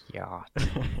yacht.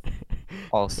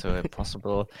 Also a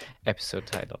possible episode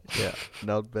title. Yeah,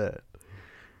 not bad.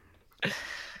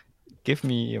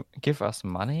 Give us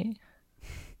money?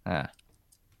 Ah,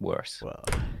 worse. Well.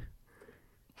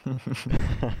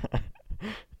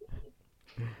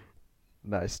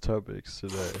 Nice topics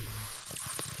today.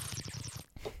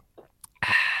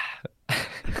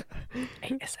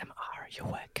 ASMR, you're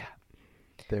welcome.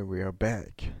 Then we are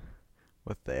back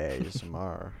with the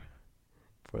ASMR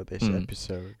for this Mm.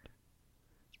 episode.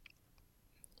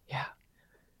 Yeah.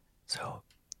 So,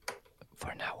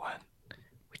 for now on,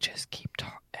 we just keep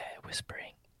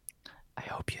whispering. I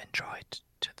hope you enjoyed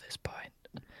to this point.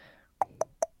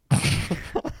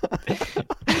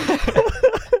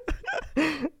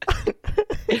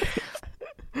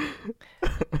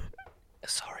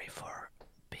 Sorry for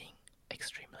being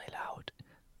extremely loud.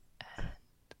 And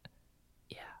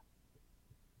yeah,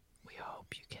 we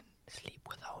hope you can sleep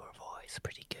with our voice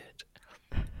pretty good.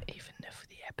 Even if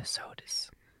the episode is...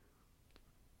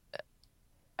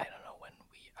 I don't know when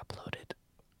we upload it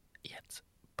yet,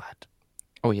 but...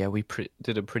 Oh yeah, we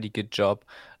did a pretty good job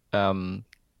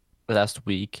last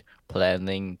week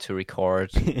planning to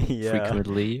record Yeah.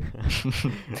 frequently.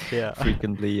 Yeah.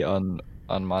 Frequently on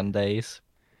Mondays,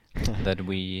 that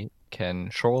we can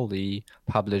surely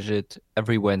publish it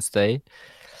every Wednesday.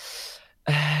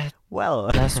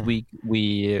 Well, Last week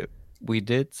we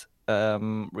did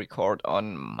record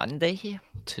on Monday.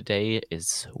 Today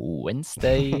is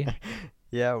Wednesday,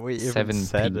 yeah, we even 7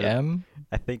 said it. p.m.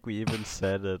 I think we even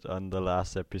said it on the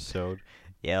last episode.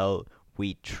 Yeah,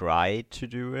 we try to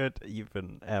do it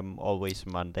even always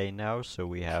Monday now, so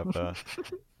we have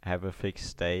a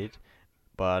fixed date.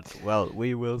 But well,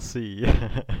 we will see.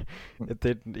 It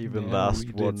didn't even Yeah, last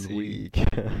we did 1 see. week.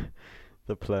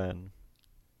 The plan.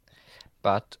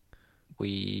 But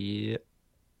we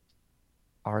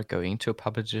are going to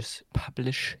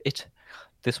publish it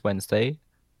this Wednesday.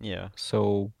 Yeah.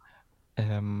 So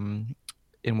in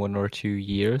 1 or 2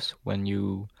 years, when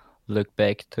you look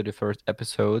back to the first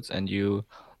episodes and you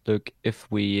look if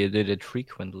we did it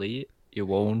frequently, you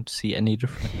won't see any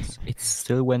difference. It's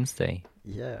still Wednesday.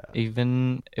 Yeah.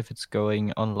 Even if it's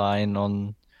going online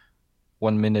on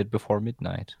 1 minute before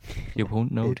midnight, you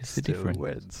won't notice the It's still difference.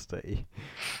 Wednesday.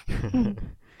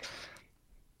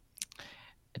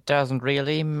 It doesn't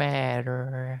really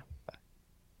matter.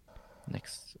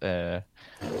 Next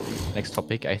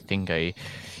topic. I think I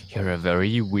hear a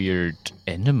very weird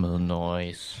animal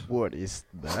noise. What is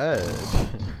that?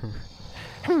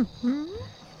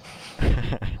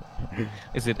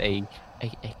 Is it a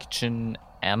action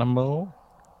animal?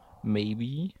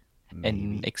 Maybe an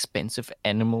Maybe. expensive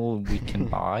animal we can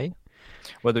buy.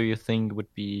 What do you think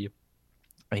would be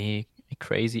a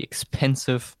crazy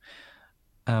expensive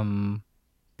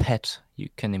pet you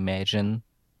can imagine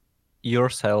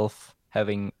yourself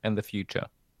having in the future?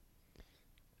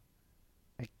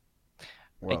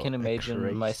 Well, I can a imagine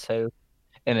crazy- myself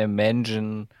in a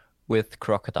mansion with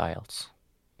crocodiles.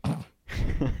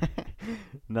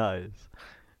 Nice.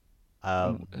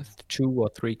 2 or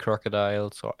 3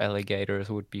 crocodiles or alligators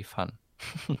would be fun.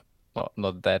 Well,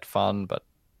 not that fun, but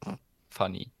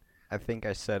funny. I think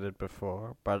I said it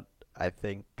before, but I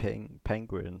think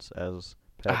penguins as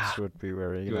pets would be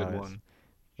very Good nice. one.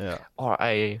 Yeah. Or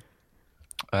I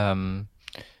I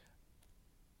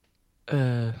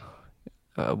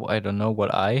don't know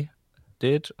what I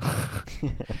did,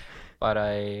 but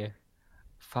I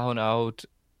found out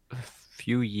a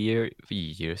few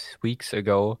weeks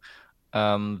ago,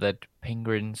 that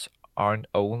penguins aren't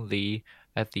only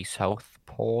at the South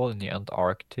Pole in the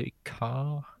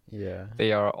Antarctica. Yeah.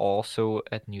 They are also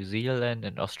at New Zealand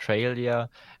and Australia,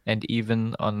 and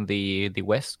even on the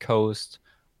west coast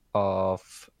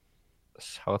of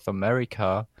South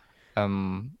America,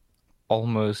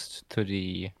 almost to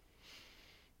the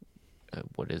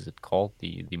what is it called?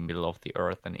 The middle of the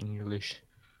earth in English.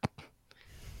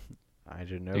 I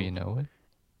don't Do you know. know it?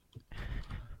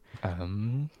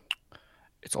 Um,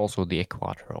 it's also the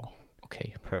equatorial.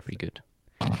 Okay, pretty Perfect. good.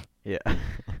 Yeah.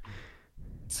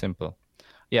 Simple.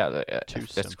 Yeah, Too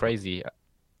that's simple. crazy.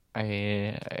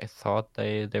 I thought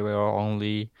they were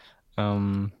only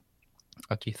um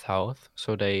at the south,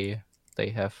 so they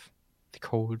have the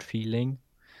cold feeling.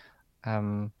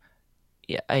 Um,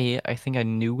 yeah, I think I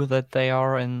knew that they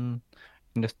are in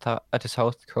at the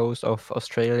south coast of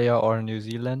Australia or New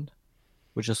Zealand,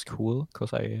 which is cool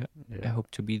because I Yeah.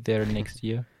 hope to be there next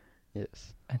year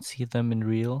Yes. and see them in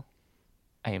real.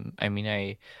 I mean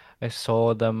I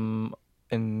saw them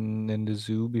in the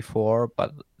zoo before,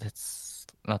 but it's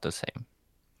not the same.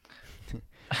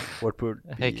 What would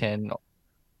I be can.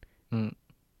 Mm,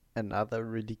 another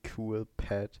really cool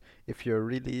pet if you're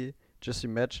really just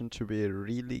imagine to be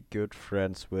really good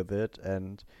friends with it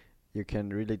and you can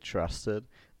really trust it,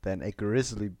 then a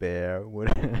grizzly bear would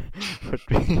would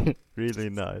be really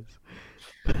nice.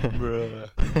 bruh,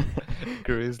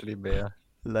 grizzly bear.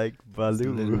 Like It's a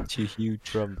little Baloo too huge.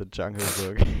 from the Jungle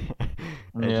Book.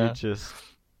 And you Yeah,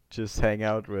 just hang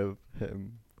out with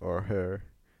him or her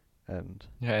and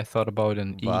yeah. I thought about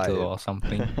an eagle vibe. or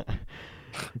something,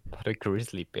 but a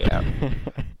grizzly bear.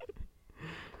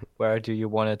 Where do you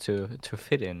want it to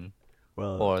fit in?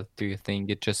 Well, Or do you think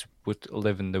it just would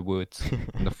live in the woods,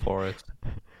 in the forest,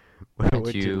 where and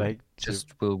would you you like to?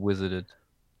 just will visit it?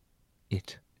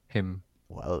 It, him,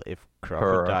 Well, if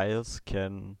her. crocodiles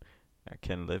can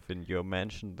live in your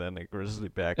mansion, then a grizzly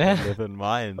bear can Yeah. live in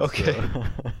mine. Okay.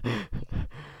 So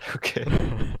Okay.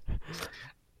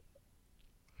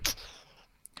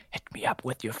 Hit me up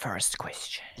with your first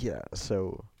question. yeah.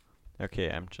 So okay,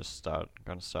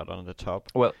 gonna start on the top.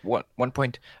 Well, one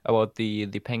point about the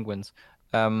penguins.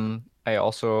 I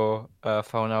also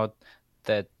found out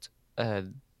that uh,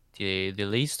 the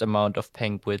least amount of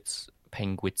penguins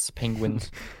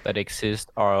that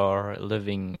exist are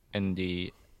living in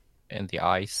the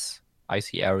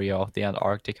icy area of the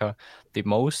Antarctica. The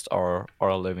most are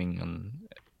living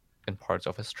in parts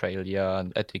of Australia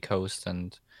and at the coast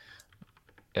and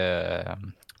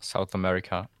South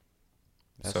America.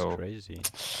 That's So crazy.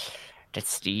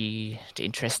 that's the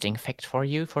interesting fact for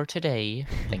you for today.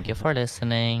 Thank you for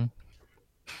listening.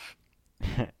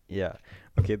 Yeah.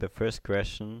 Okay, the first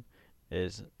question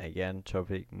is again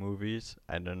topic movies.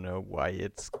 I don't know why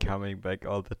it's coming back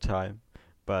all the time,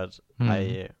 but Hmm.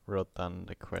 I wrote down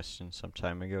the question some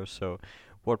time ago. So,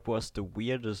 what was the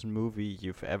weirdest movie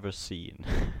you've ever seen?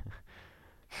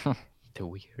 The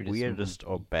weirdest Weirdest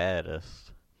or movie.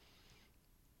 baddest?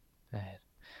 That.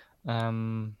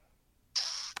 Um,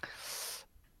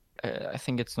 I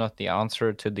think it's not the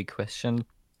answer to the question,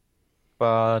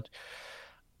 but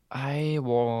I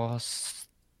was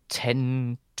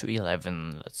 10 to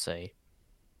 11, let's say.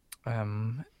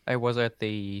 I was at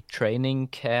the training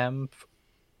camp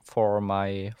for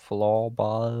my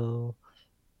floorball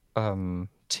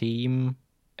team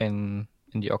in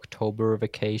the October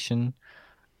vacation.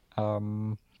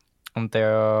 Um, and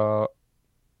there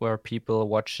were people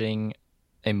watching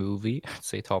a movie,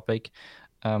 say topic,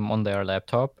 on their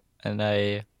laptop, and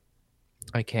I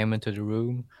came into the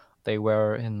room. They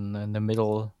were in the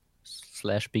middle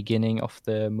slash beginning of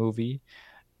the movie,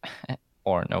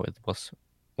 or no, it was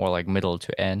more like middle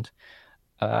to end.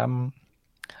 Um,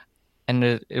 and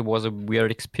it was a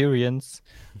weird experience,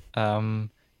 um,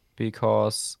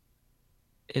 because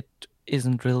it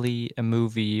isn't really a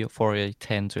movie for a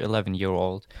 10 to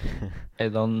 11-year-old. I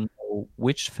don't know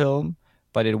which film,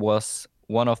 but it was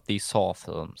one of the Saw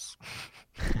films.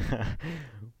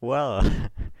 Well,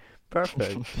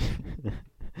 perfect.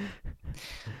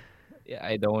 Yeah,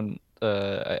 I don't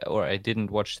or I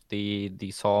didn't watch the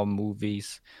Saw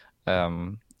movies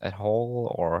at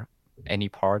all or any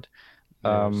part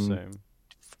No, um same.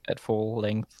 at full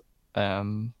length.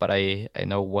 But I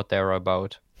know what they're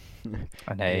about,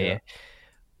 and Yeah.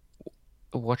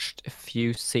 I watched a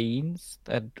few scenes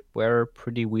that were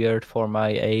pretty weird for my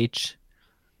age,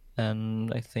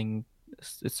 and I think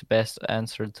it's the best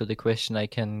answer to the question I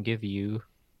can give you,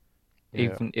 Yeah.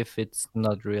 even if it's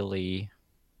not really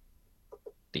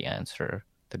the answer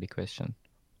to the question.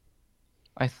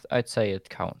 I'd say it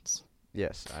counts.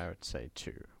 Yes, I would say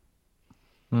too.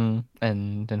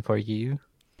 And then for you,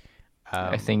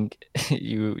 I Um, think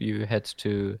you had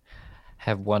to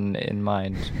have one in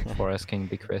mind for asking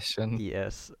the question.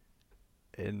 yes,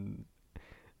 in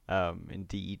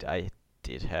indeed, I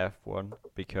did have one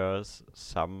because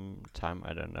sometime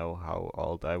I don't know how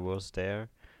old I was there,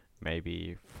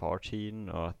 maybe 14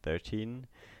 or 13,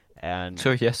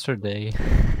 So and yesterday.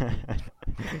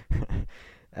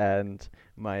 and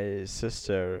my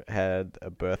sister had a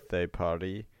birthday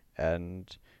party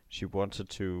and she wanted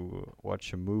to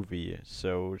watch a movie,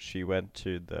 so she went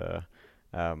to the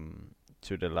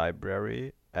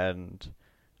library and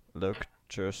looked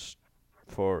just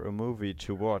for a movie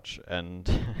to watch, and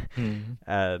Mm.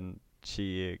 and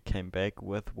she came back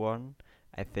with one.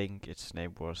 I think its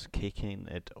name was Kicking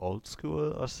It Old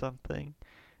School or something.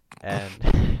 And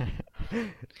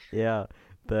yeah,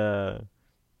 the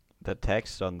the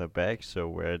text on the back, so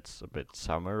where it's a bit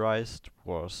summarized,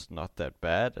 was not that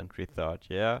bad, and we thought,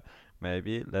 yeah,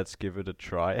 maybe let's give it a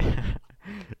try.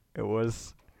 It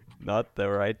was not the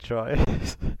right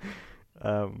choice.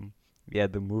 um, yeah,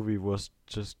 the movie was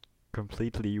just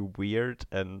completely weird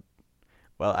and,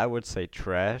 well, I would say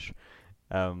trash.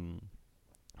 Um,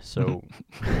 so,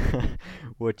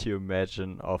 what you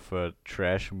imagine of a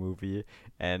trash movie,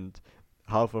 and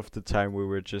half of the time we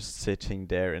were just sitting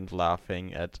there and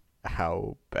laughing at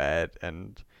how bad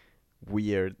and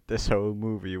weird this whole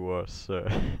movie was. So,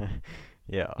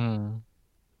 yeah. Mm.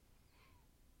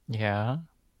 Yeah.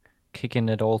 Kicking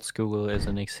It Old School is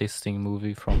an existing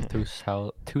movie from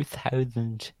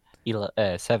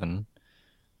 2007.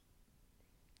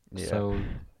 Yeah. So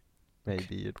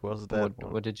Maybe it was that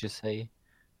what one. did you say?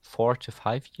 4 to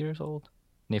 5 years old?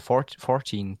 No,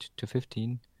 14 to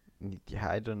 15. Yeah,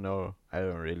 I don't know. I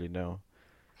don't really know.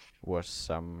 Was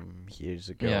some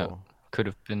years Yeah, ago. could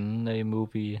have been a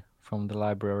movie from the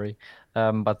library.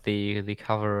 But the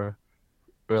cover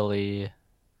really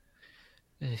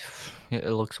it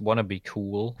looks wannabe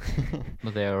cool.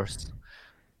 There's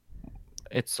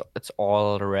it's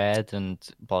all red and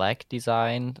black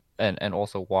design and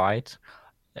also white.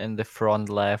 In the front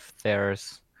left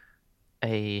there's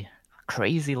a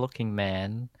crazy looking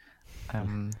man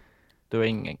um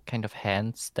doing a kind of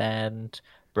handstand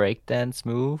breakdance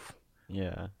move.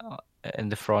 Yeah. In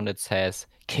the front it says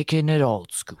 "Kicking It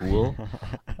Old School"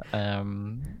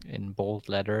 in bold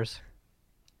letters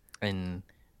in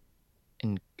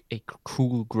in a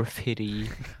cool graffiti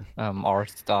art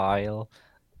style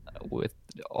with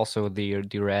also the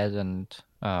red and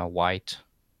white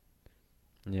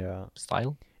Yeah.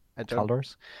 style I don't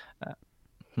colors. Uh,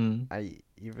 hmm. I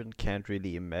even can't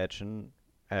really imagine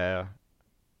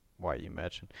why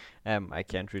imagine. I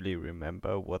can't really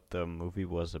remember what the movie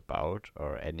was about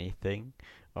or anything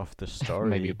of the Maybe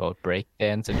story. about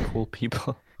breakdance and cool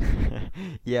people.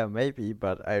 Yeah, maybe,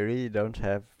 but I really don't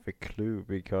have a clue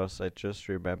because I just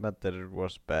remembered that it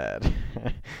was bad.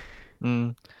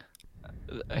 Mm,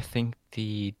 I think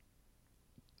the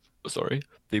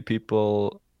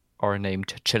people are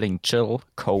named Chilling Chill,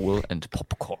 Cole, and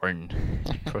Popcorn.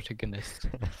 The protagonists.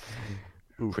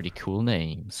 Oof. Pretty cool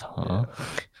names, huh?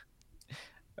 Yeah.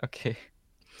 Okay,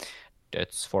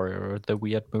 that's for the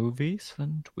weird movies,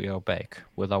 and we are back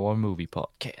with our movie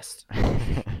podcast.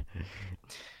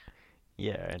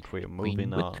 Yeah, and we're Going moving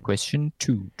with on. question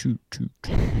two.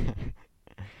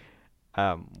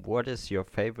 What is your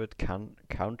favorite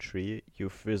country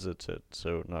you've visited?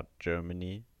 So not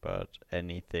Germany, but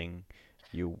anything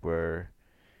you were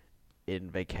in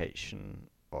vacation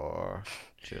or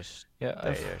just Yeah,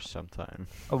 there sometime.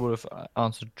 I would have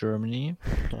answered Germany.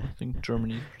 I think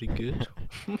Germany is pretty good.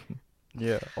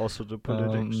 Yeah, also the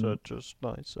politics are Um, just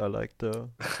nice. I like the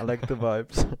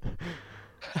vibes.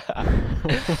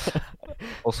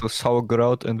 Also,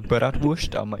 sauerkraut and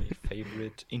bratwurst are my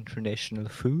favorite international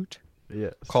food.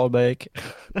 Yes. Callback.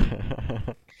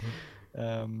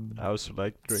 I also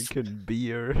like drinking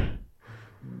beer.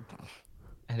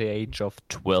 At the age of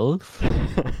 12.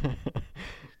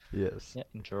 Yes. Yeah,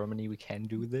 in Germany we can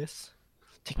do this.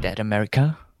 Take that,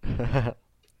 America.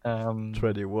 Um,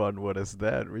 21, what is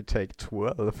that? We take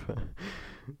 12.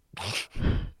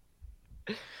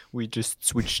 we just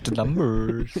switched the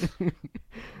numbers.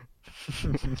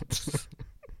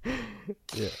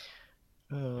 Yeah.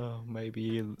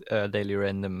 Maybe Daily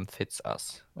Random fits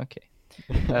us.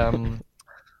 Okay. Um,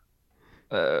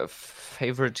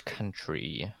 favorite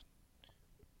country.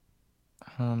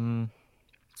 Um,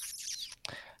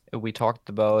 we talked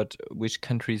about which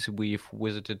countries we've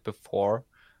visited before.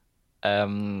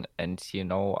 And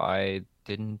I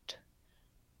didn't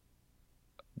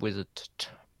visit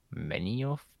many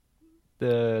of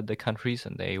the countries,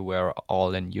 and they were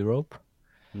all in Europe.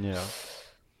 Yeah.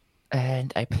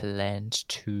 And I planned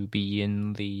to be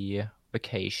in the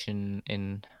vacation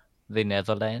in the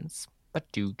Netherlands,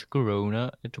 but due to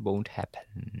Corona, it won't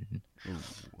happen.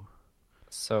 Ooh.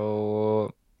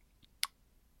 So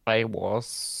I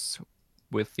was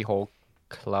with the whole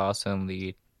class in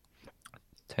the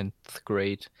 10th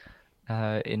grade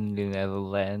in the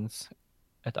Netherlands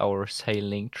at our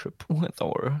sailing trip with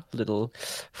our little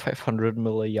 500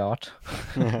 mil yacht.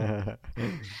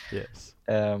 Yes.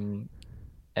 Um,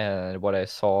 and what I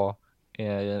saw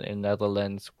in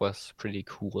Netherlands was pretty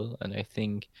cool, and I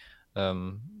think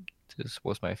um, this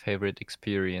was my favorite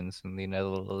experience in the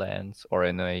Netherlands or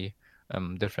in a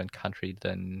different country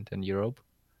than Europe.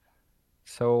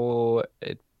 So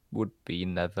it would be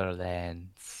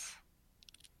Netherlands.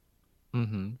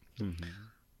 hmm Mhm.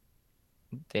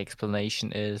 The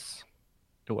explanation is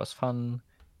it was fun,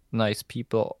 nice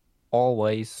people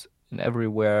always and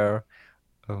everywhere.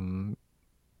 Um,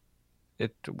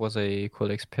 it was a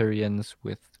cool experience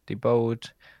with the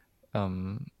boat.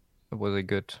 Um, it was a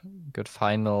good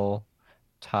final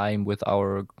time with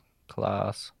our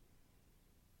class.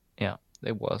 Yeah,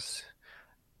 it was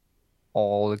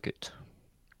all good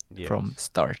from Yes.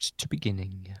 start to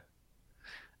beginning.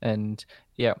 And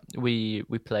yeah, we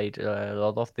played a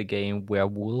lot of the game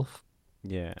Werewolf,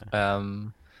 Yeah.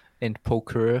 um, and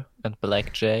poker and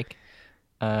blackjack.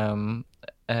 Um,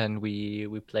 and we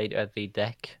played at the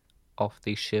deck of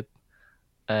the ship,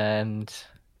 and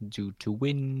due to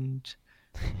wind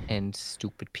and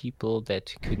stupid people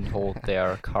that couldn't hold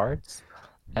their cards,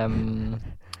 um,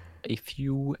 a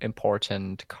few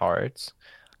important cards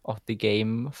of the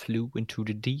game flew into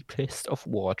the deepest of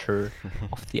water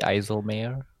of the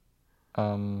IJsselmeer.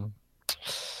 Um,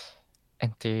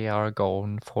 and they are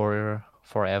gone for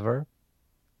forever.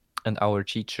 And our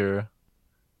teacher,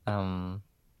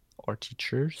 or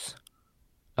teachers,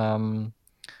 um,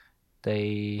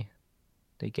 they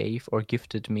they gave or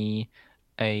gifted me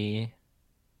a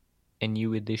a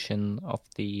new edition of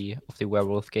the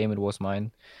werewolf game. It was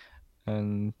mine,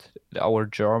 and our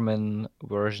German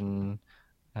version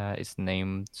is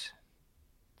named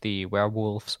the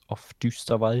Werewolves of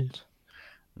Düsterwald,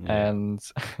 Yeah. and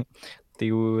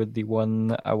the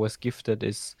one I was gifted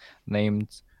is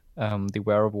named the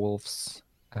Werewolves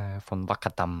von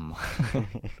Wackerdam,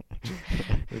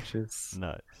 which is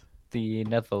Nice. the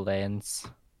Netherlands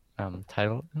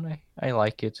title, and I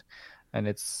like it, and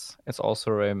it's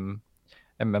also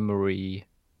a memory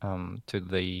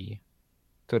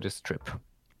to this trip.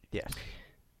 Yes.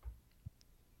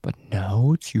 But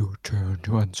now it's your turn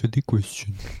to answer the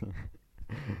question.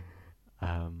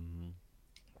 um,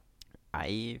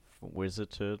 I've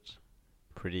visited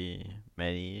pretty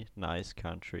many nice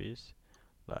countries,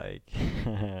 like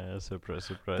surprise,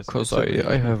 surprise, Because I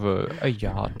Italy. have a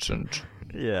yacht and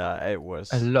Yeah,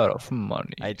 a lot of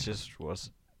money. I just was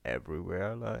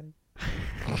everywhere, like.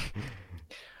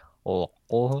 Or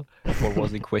what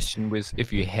was the question with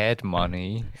if you had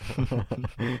money?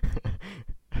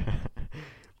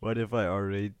 What if I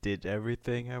already did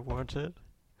everything I wanted?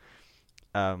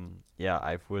 Yeah,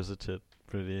 I've visited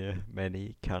pretty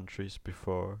many countries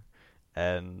before,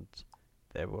 and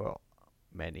there were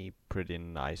many pretty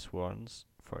nice ones.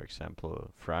 For example,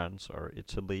 France or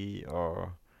Italy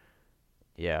or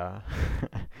yeah,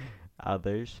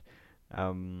 others.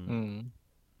 Um, Mm.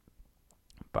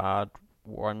 but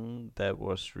one that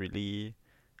was really,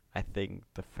 I think,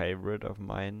 the favorite of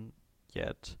mine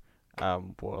yet,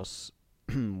 was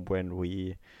when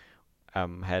we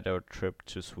had our trip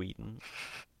to Sweden.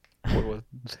 What was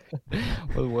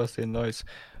what was the noise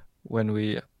when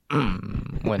we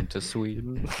went to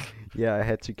Sweden? Yeah, I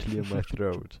had to clear my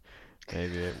throat.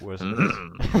 Maybe it wasn't.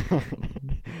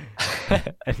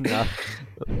 Enough.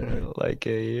 like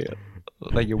a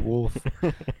like a wolf.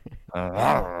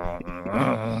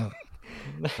 A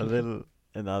little,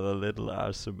 another little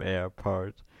ASMR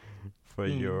part for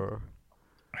Mm. your.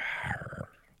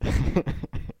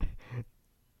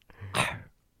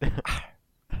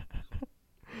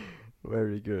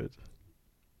 Very good.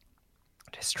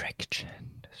 Distraction.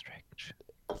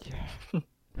 Yeah.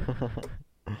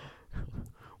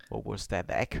 What was that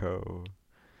echo?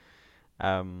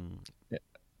 Um.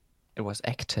 It was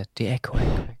acted. The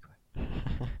echo.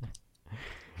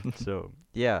 So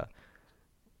yeah.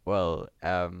 Well,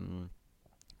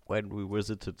 when we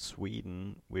visited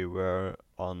Sweden, we were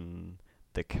on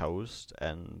the coast,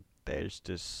 and there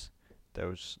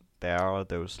are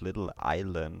those little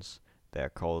islands. They're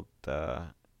called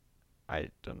I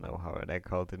don't know how they're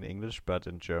called in English, but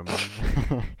in German,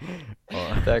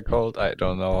 or They're called. I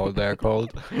don't know how they're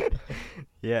called.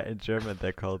 yeah, in German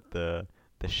they're called the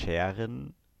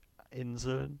Schäreninseln.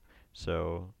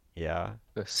 So yeah,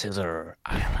 The Scissor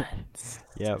Islands.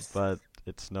 yeah, but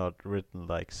it's not written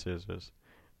like scissors.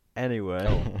 Anyway,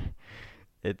 Oh,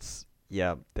 it's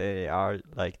yeah, they are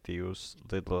like those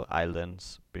little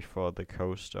islands before the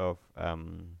coast of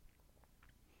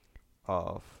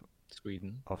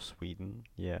Sweden. of Sweden.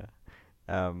 Yeah.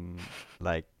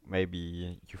 Like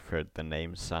maybe you've heard the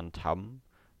name Sandhamn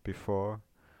before.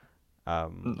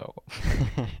 Um, No,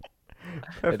 I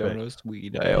don't Perfect. know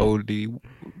Sweden. I only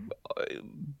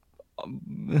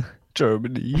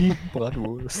Germany,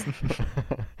 Bratwurst.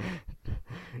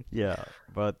 Yeah,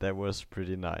 but that was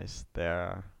pretty nice.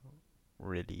 They're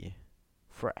really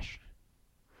fresh.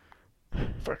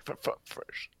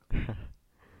 Fresh.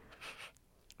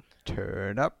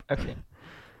 Turn up. Okay.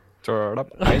 Turn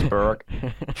up. Iceberg.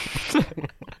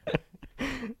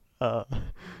 uh,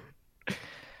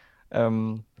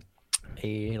 Um,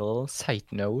 a little side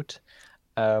note,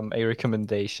 a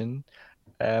recommendation.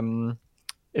 Um,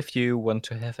 if you want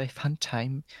to have a fun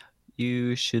time,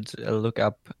 you should look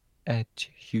up at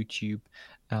YouTube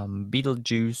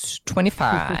Beetlejuice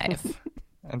 25.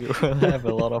 And you will have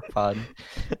a lot of fun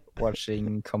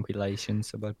watching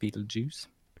compilations about Beetlejuice.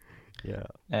 yeah,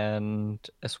 And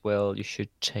as well, you should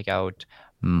check out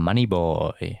Money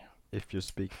Boy. if you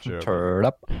speak German. Turn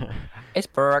up.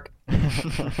 Iceberg.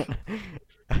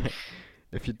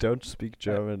 If you don't speak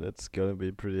German, it's gonna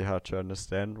be pretty hard to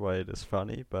understand why it is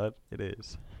funny, but it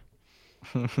is.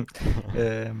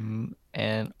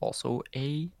 And also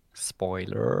a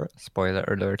spoiler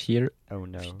alert here. Oh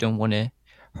If you no. don't want to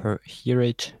hear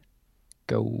it,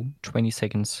 go 20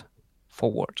 seconds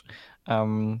forward.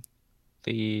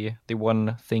 The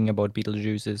one thing about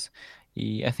Beetlejuice is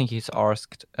I think he's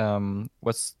asked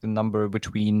what's the number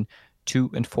between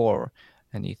 2 and 4,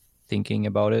 and he's thinking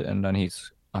about it, and then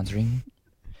he's answering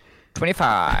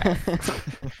 25.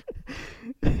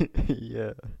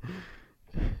 Yeah.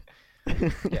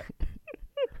 Yeah.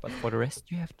 But for the rest,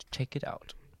 you have to check it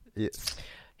out. Yes.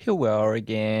 Here we are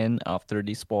again after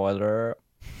the spoiler.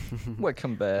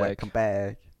 Welcome back. Welcome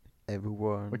back,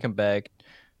 everyone. Welcome back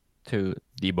to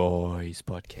the Boys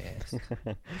podcast.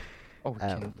 Oh,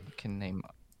 we can name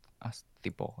us the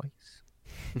Boys.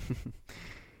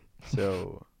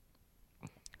 So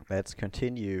let's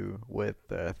continue with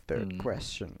the third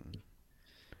question.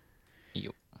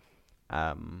 You.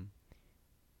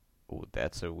 Oh,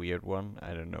 that's a weird one.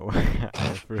 I don't know.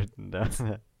 I've written down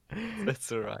that. That's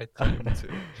the right time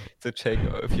to check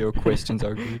if your questions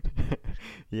are good.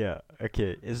 Yeah.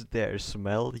 Okay. Is there a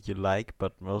smell you like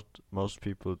but most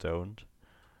people don't?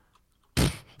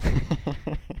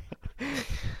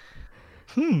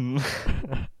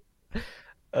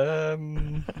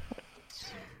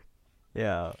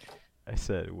 Yeah. I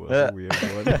said it was a weird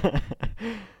one.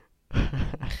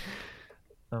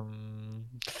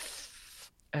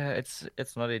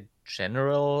 It's not a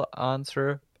general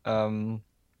answer.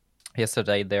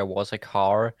 Yesterday there was a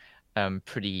car,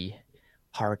 pretty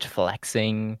hard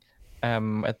flexing,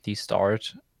 at the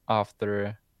start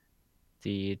after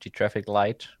the traffic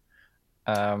light,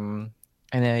 and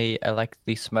I like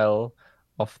the smell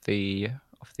of the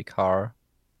car,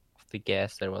 of the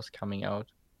gas that was coming out.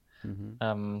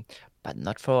 But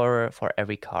not for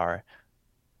every car.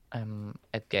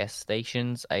 At gas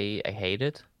stations, I hate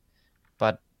it,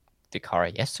 but the car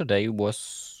yesterday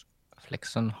was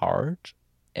flexing hard,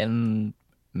 and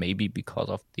maybe because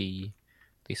of the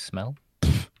smell.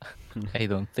 I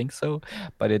don't think so,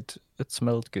 but it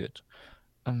smelled good.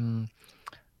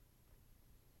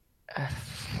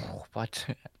 But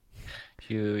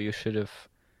you should have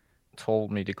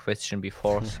told me the question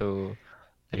before, so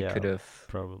I could have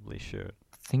probably should.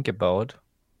 think about.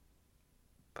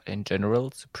 But in general,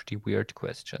 it's a pretty weird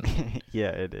question. Yeah,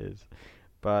 it is.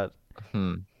 But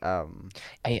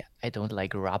I don't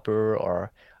like rubber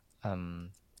or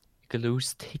glue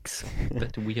sticks.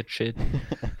 That weird shit.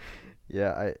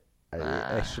 Yeah, I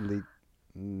actually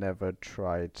never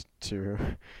tried to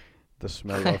the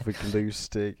smell of a glue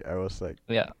stick. I was like,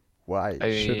 yeah, why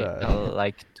should I I?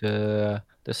 like the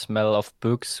smell of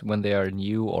books when they are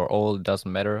new or old.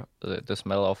 Doesn't matter. The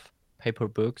smell of paper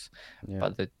books, Yeah.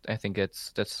 but I think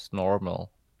that's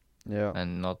normal. Yeah.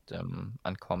 And not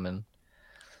uncommon.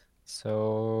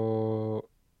 So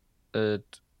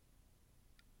it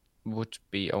would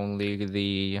be only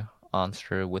the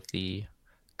answer with the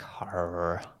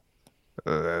car.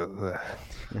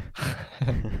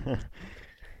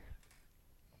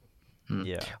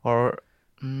 Yeah. Or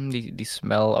the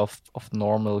smell of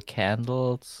normal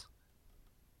candles.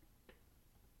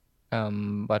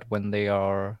 But when they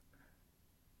aren't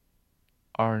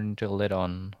lit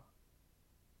on.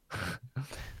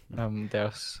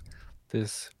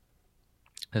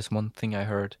 There's one thing I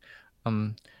heard.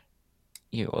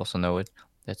 You also know it.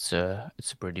 It's a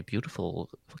pretty beautiful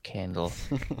candle,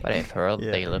 but I've heard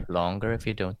they live longer if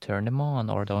you don't turn them on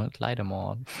or don't light them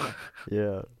on.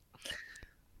 Yeah.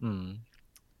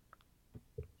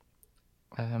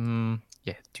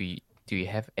 Yeah. Do you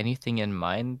have anything in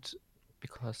mind?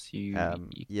 Because you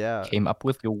yeah. came up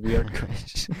with your weird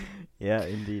question. Yeah,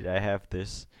 indeed. I have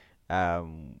this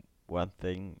one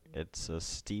thing. It's a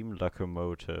steam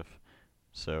locomotive.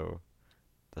 So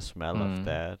the smell of Mm.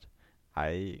 that.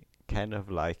 I kind of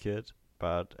like it,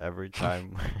 but every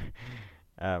time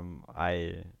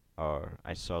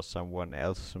I saw someone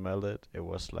else smell it, it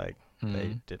was like they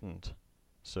Mm. didn't.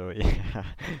 So yeah,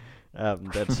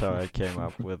 that's how I came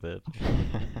up with it.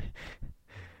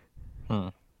 Hmm.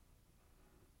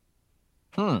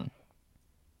 Hmm.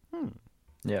 Hmm.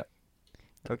 Yeah.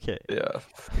 Okay, Yeah.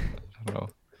 I don't know.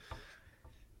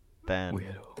 then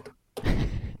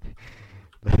Weirdo.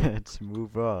 let's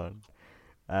move on.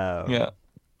 Yeah.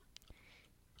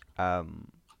 Um,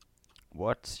 um,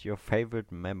 what's your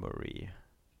favorite memory?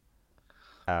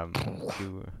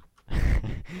 You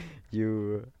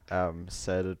you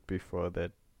said it before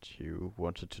that you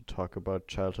wanted to talk about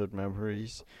childhood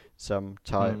memories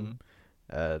sometime,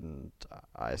 Mm. and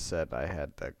I said I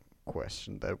had a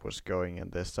question that was going in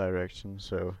this direction.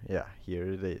 So yeah, here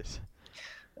it is.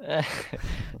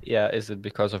 Yeah, is it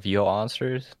because of your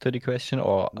answers to the question,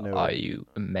 or are No, you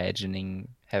imagining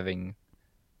having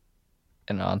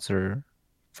an answer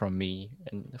from me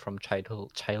and from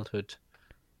childhood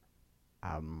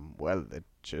well,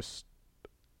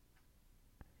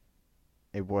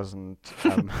 it wasn't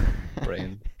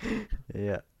brain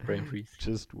yeah, brain freeze?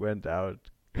 just went out.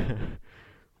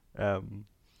 um,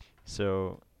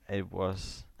 so it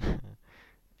was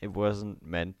it wasn't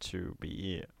meant to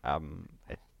be a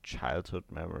childhood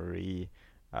memory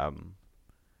um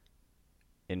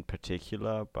in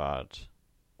particular, but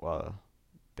well,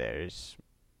 there is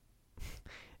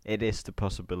it is the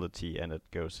possibility and it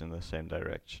goes in the same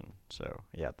direction. So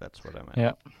yeah, that's what I meant.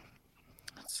 Yeah,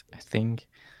 I think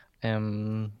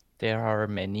there are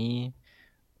many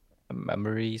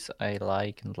memories I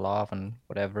like and love and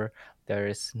whatever. There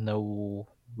is no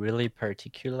really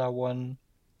particular one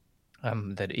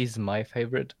that is my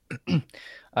favorite.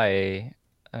 I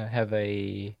have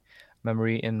a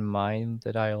memory in mind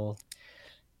that I'll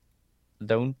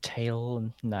don't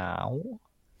tell now.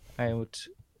 I would,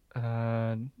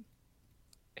 uh,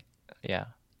 yeah,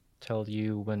 tell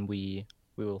you when we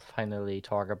will finally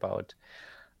talk about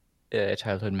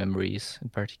childhood memories in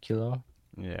particular.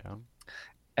 Yeah.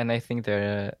 And I think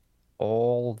that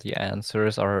all the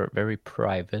answers are very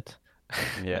private,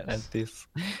 and Yes.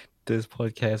 this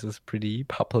podcast is pretty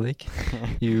public.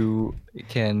 You It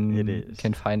can is.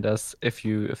 find us if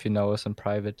you know us in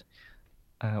private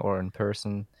or in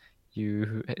person.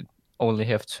 You only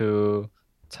have to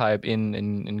type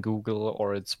in Google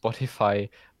or in Spotify.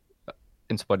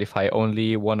 In Spotify,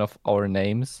 only one of our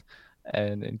names,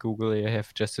 and in Google you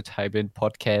have just to type in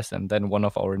podcast and then one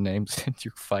of our names, and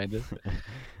you find it.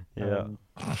 Yeah. Um,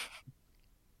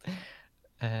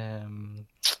 um,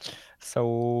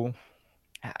 so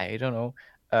I don't know.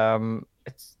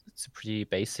 It's a pretty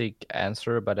basic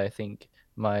answer, but I think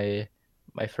my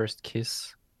first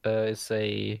kiss is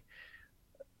a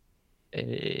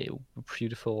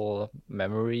beautiful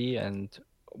memory and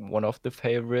one of the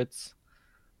favorites.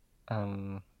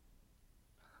 Um,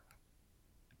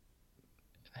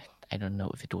 I don't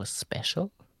know if it was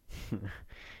special.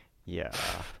 Yeah.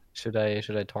 Should I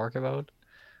talk about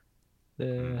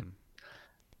the Mm.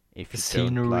 If the you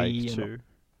don't like scenery and to,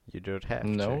 you don't have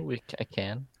no, to. I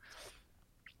can.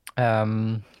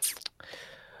 Um,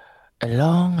 a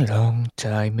long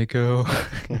time ago.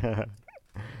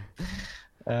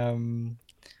 um,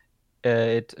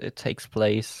 it takes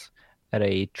place at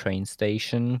a train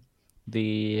station.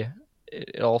 The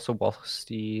it also was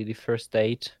the first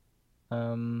date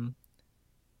um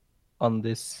on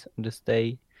this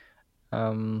day.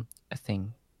 I think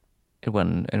it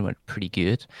went pretty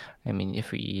good. I mean,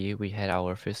 if we had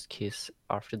our first kiss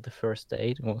after the first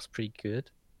date, it was pretty good.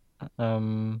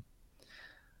 Um,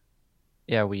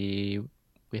 yeah, we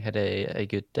had a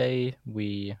good day.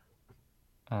 We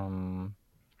um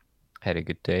had a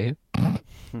good day.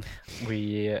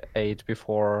 We ate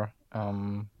before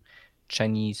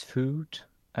Chinese food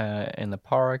in the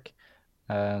park,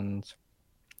 and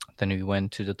then we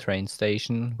went to the train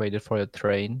station, waited for the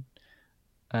train,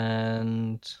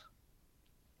 and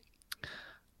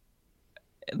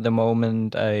the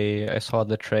moment I saw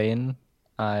the train,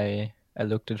 I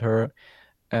looked at her,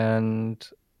 and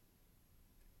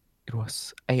it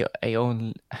was I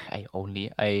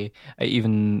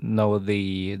even know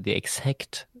the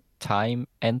exact time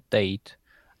and date.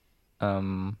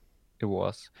 Um, it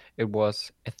was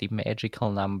at the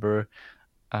magical number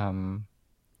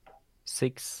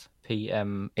 6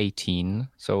 p.m. 18.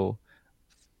 So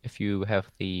if you have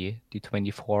the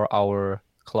 24-hour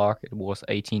clock, it was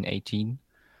 1818.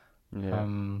 Yeah.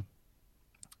 Um,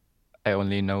 I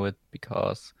only know it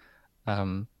because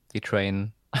the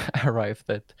train arrived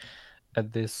at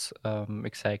this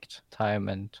exact time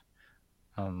and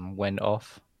went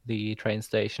off. the train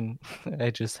station. I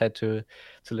just had to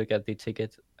look at the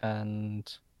ticket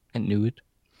and knew it.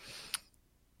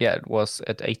 Yeah, it was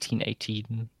at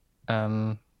 1818.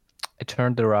 I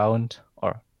turned around,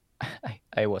 or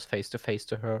I was face to face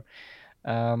to her,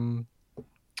 and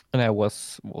I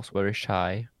was very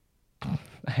shy.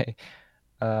 I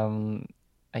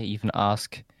I even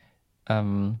asked,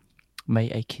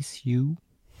 "May I kiss you?"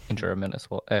 in German as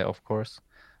well, of course.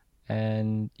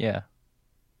 And yeah,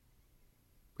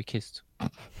 we kissed.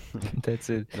 That's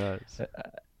it. Nice.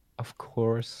 Of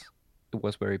course, it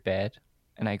was very bad,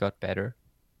 and I got better,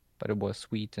 but it was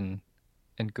sweet and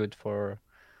good for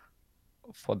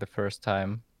the first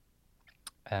time.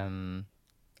 Um,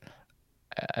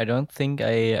 I don't think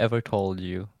I ever told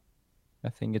you. I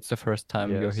think it's the first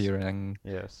time you're Yes. hearing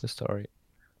Yes. the story.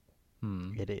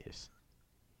 Hmm. It is.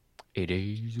 It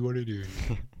is what it is.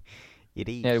 It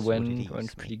Yeah, it is what it went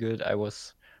is, pretty mate. good. I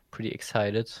was pretty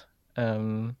excited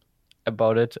um,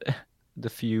 about it. The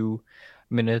few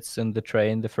minutes in the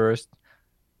train, the first,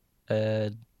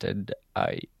 that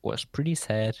I was pretty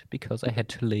sad because I had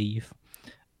to leave.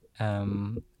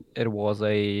 Um, it was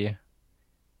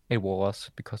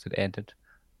because it ended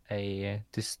a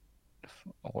this,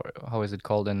 or how is it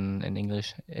called in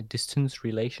English? A distance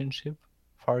relationship,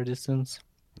 far distance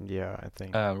Yeah, I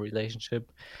think.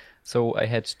 relationship. So I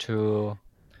had to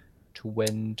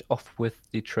went off with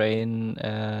the train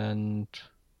and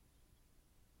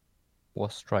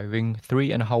was driving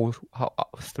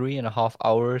 3.5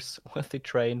 hours with the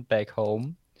train back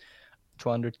home,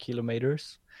 200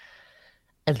 kilometers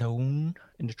alone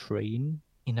in the train.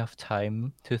 Enough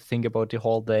time to think about the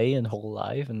whole day and whole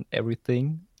life and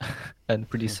everything. And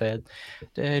pretty sad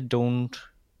that I don't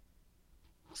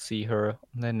see her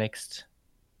the next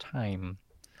time.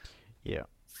 Yeah.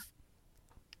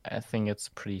 I think it's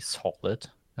pretty solid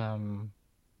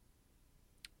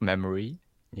memory.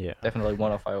 Yeah. Definitely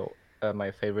one of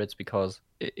my favorites because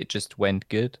it just went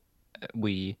good.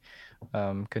 We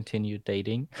continued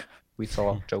dating. We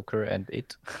saw Joker and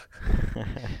It.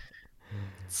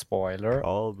 Spoiler.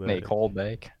 Call No, back.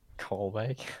 callback.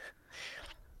 Callback.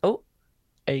 Oh,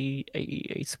 I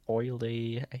spoiled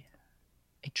a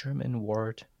German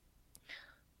word.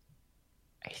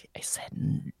 I said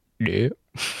no. Yeah,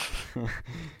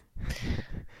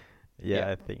 Yeah.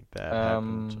 I think that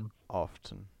happened Um,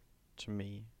 often to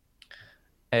me.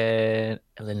 and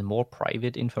a little more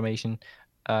private information.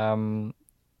 Um,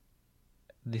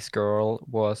 this girl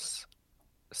was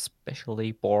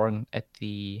specially born at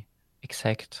the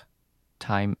exact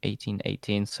time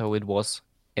 1818, so it was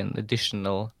an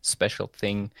additional special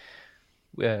thing.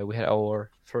 We had our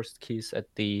first kiss at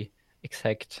the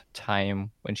exact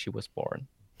time when she was born.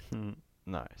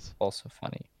 Nice. Also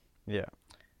funny. Yeah.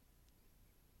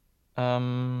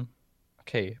 Um,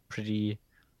 okay, pretty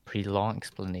long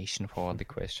explanation for the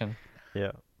question.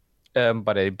 Yeah.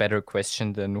 But a better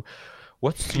question than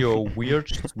what's your weird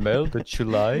smell that you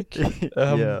like,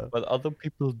 Yeah. but other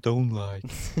people don't like.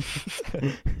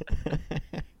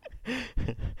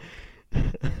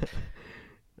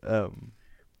 um.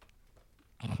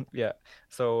 Yeah.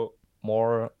 So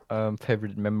more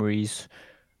favorite memories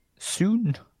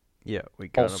soon. Yeah, we're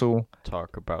gonna Also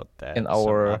talk about in that some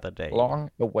our other day.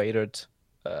 long-awaited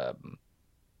um,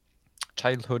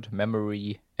 childhood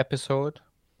memory episode,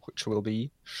 which will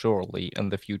be surely in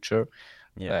the future.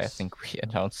 I Yes. think we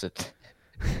announced it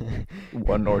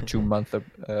 1 or 2 months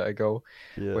ago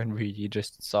Yeah. when we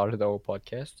just started our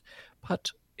podcast,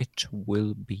 but it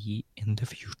will be in the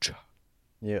future,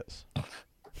 Yes.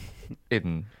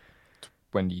 in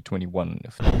 2021,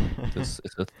 if this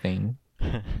is a thing.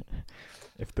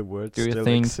 If the word's Do you still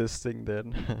think? existing,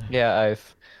 then. Yeah,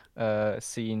 I've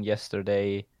seen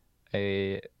yesterday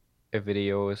a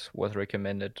video was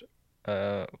recommended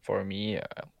for me. I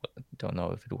don't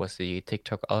know if it was the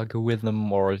TikTok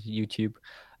algorithm or YouTube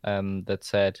that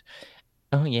said,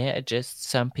 "Oh yeah, just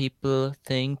some people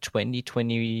think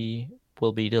 2020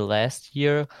 will be the last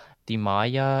year. The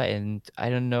Maya and I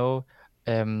don't know,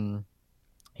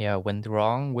 yeah, went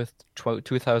wrong with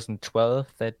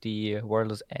 2012 that the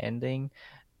world is ending,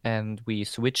 and we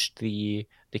switched the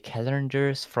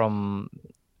calendars from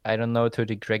I don't know to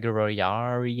the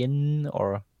Gregorian,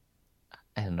 or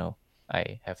I don't know.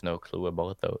 I have no clue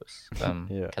about those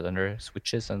Yeah. calendar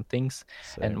switches and things,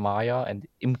 and Same. Maya and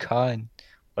Imka and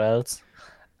what else.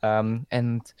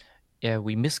 And yeah,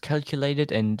 we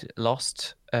miscalculated and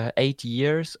lost 8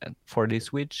 years for the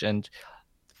switch, and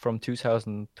from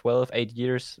 2012, 8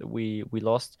 years we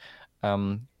lost.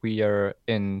 We are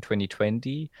in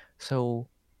 2020, so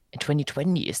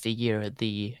 2020 is the year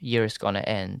is gonna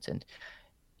end. And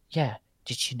yeah,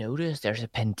 did you notice there's a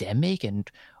pandemic and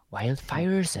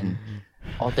wildfires and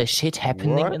all the shit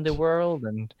happening in the What? world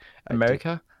and I did.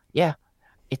 America. Yeah,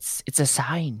 it's a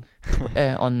sign.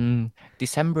 On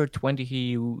December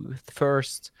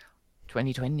 21st,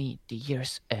 2020,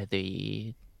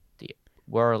 the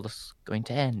world is going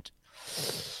to end.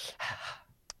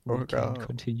 We Oh can no.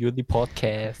 continue the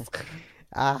podcast.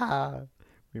 Ah,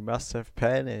 we must have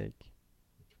panic.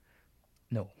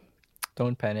 No,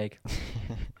 don't panic.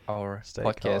 Our Stay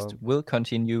podcast calm. will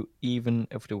continue even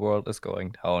if the world is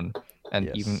going down, and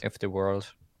even Yes. if the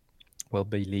world will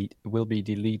be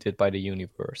deleted by the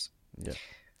universe. Yeah.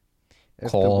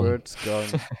 If the Calm. word's going,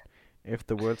 if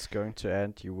the word's going to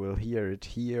end, you will hear it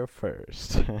here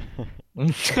first.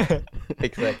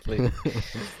 Exactly.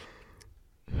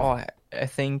 Oh, I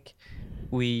think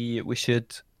we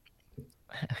should.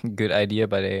 Good idea,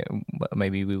 but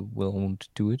maybe we won't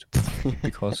do it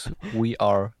because we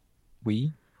are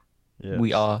Yes.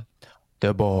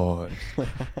 the boys.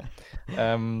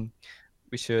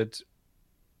 We should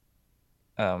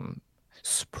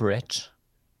spread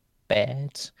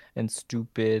bad and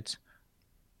stupid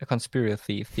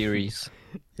conspiracy theories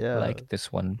Yeah. like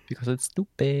this one because it's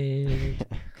stupid,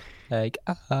 like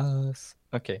us.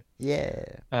 Okay. Yeah.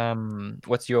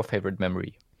 What's your favorite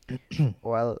memory?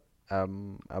 Well,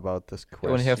 about this You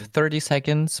only have question. 30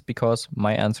 seconds because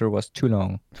my answer was too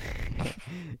long.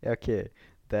 Okay,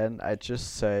 then I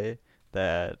just say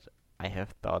that I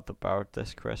have thought about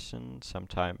this question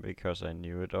sometime because I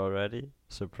knew it already.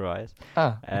 Surprise.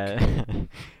 Okay. And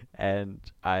and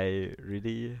I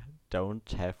really don't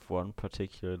have one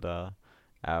particular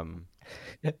um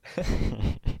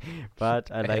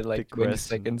but I I had like the like 20 question.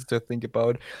 seconds to think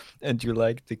about, and you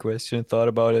liked the question, thought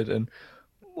about it, and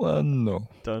well, no.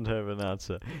 Don't have an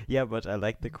answer. Yeah, but I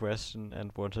like the question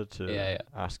and wanted to Yeah,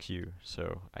 ask you,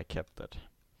 so I kept it.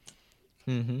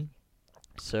 yeah. Mm-hmm.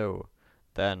 So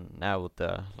then now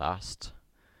the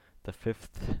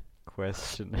fifth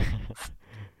question.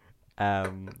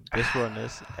 This one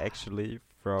is actually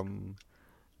from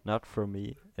not from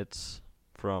me. It's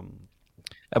from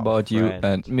our About you friend.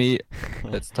 and me.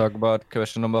 Let's talk about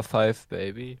question number 5,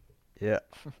 baby. Yeah,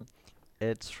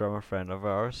 it's from a friend of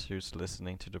ours who's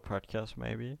listening to the podcast.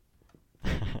 Maybe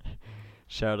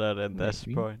shout out at this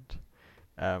Maybe. point.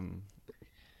 Um,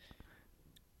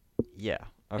 yeah.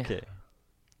 Okay.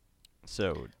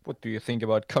 So What do you think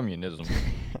about communism?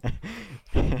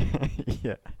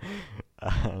 yeah.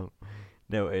 Um,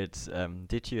 no, it's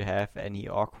did you have any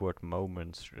awkward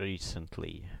moments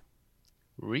recently?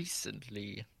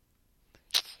 Recently.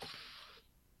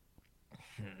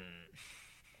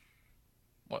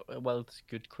 Well, it's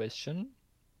a good question.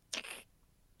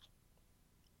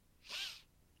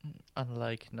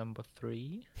 Unlike number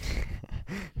 3,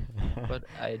 but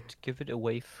I'd give it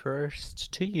away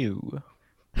first to you.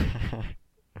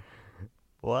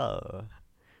 Well,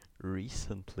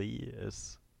 recently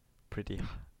is pretty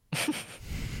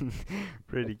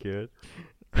pretty good.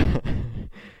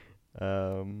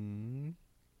 um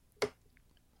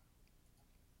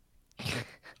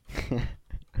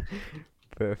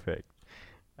Perfect.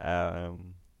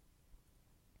 Um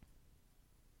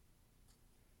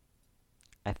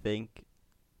I think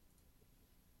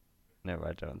no,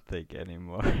 I don't think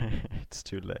anymore. It's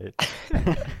too late.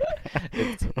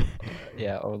 It's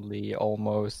yeah, only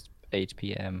almost 8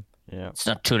 p.m. Yeah. It's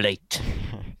not too late.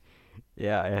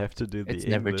 Yeah, I have to do It's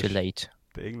never too late.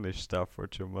 the English stuff for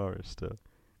tomorrow still.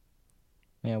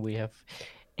 Yeah, we have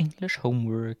English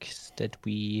homeworks that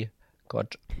we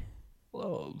got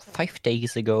 5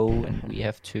 days ago, and we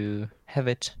have to have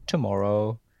it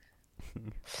tomorrow.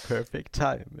 Perfect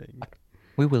timing.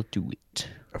 We will do it.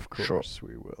 Of Sure. course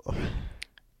we will.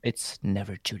 It's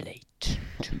never too late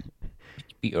to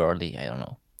be early. I don't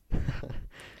know.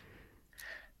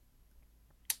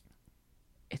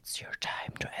 It's your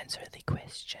time to answer the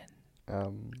question.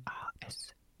 ASMR.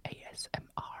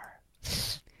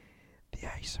 The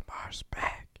ASMR's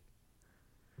back.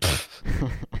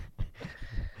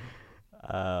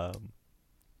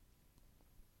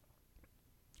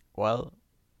 Well,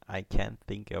 I can't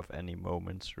think of any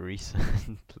moments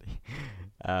recently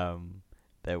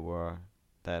that were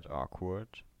that awkward,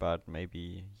 but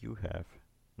maybe you have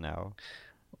now.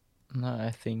 No,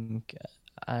 I think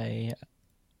I'm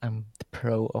the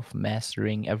pro of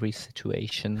mastering every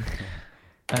situation,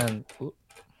 and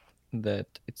that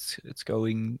it's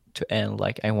going to end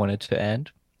like I want it to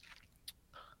end.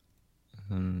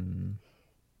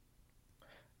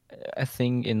 I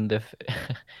think in the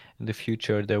in the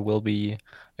future there will be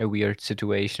a weird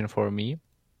situation for me.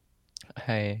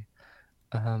 I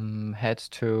had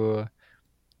to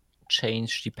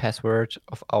change the password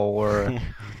of our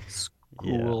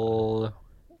school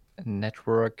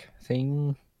network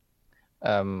thing.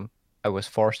 I was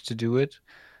forced to do it.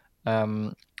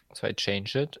 Um, so I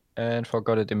changed it and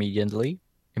forgot it immediately.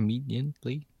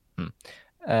 Immediately.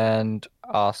 And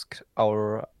asked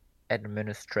our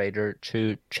administrator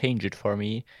to change it for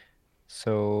me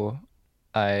so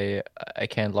I I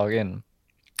can't log in.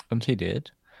 And he did.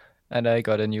 And I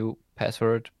got a new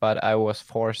password, but I was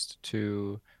forced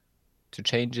to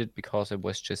change it because it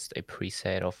was just a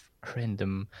preset of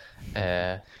random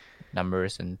uh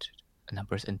numbers and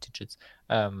digits.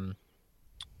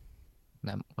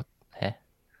 What? Heh?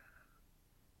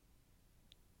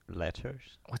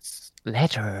 Letters. What's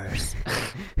letters?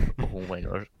 Oh my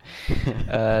god.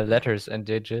 Letters and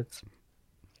digits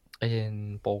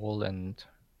in bold and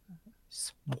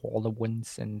smaller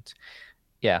ones, and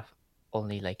yeah,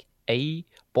 only like A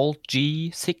bold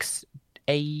G 6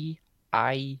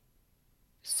 I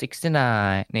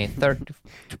 69 no, 30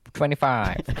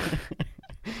 25.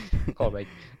 All right.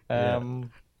 Yeah.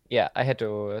 Yeah, I had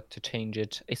to change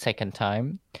it a second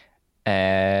time,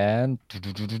 and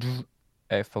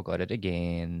I forgot it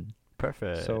again.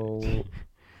 Perfect. So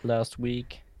last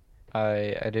week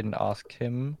I didn't ask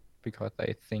him because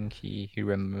I think he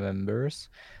remembers,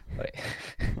 but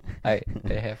I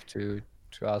have to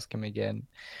ask him again.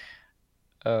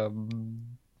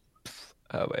 Um,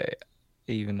 wait,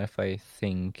 even if I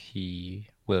think he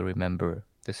will remember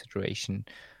the situation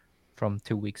from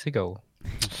 2 weeks ago.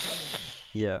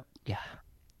 Yeah. Yeah,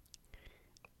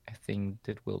 I think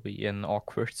that will be an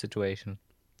awkward situation.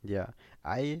 Yeah.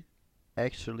 I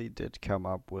actually did come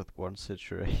up with one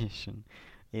situation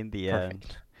in the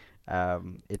end.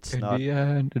 Perfect. It's In not. the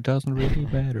end, it doesn't really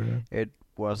matter. It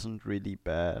wasn't really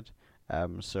bad.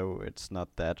 So it's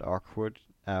not that awkward.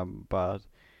 But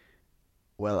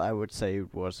well, I would say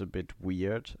it was a bit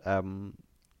weird.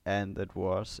 And it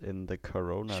was in the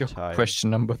Corona Your time. question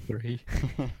number 3.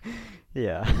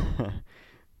 Yeah,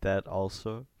 that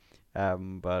also.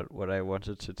 But what I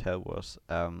wanted to tell was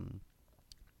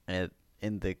at,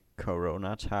 in the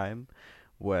Corona time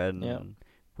Yeah, when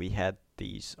we had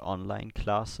these online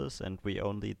classes and we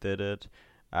only did it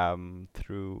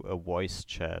through a voice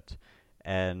chat,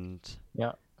 and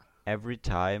yeah. every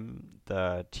time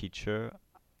the teacher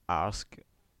asked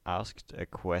asked a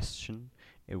question,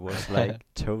 it was like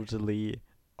totally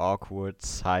awkward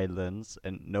silence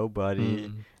and nobody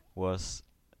Hmm. was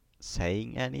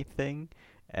saying anything,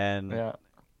 and Yeah,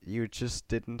 you just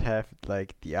didn't have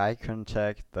like the eye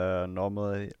contact, the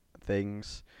normal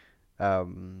things,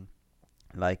 um,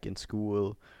 like in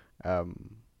school,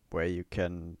 um, where you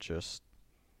can just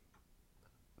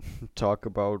talk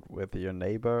about with your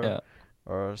neighbor yeah,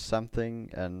 or something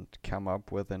and come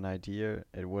up with an idea.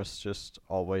 It was just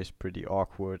always pretty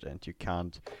awkward, and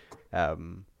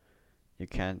um, you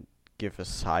can't give a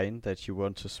sign that you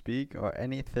want to speak or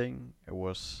anything. It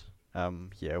was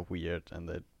yeah, weird, and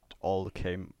it all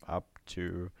came up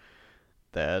to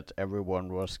that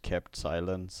everyone was kept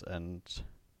silent and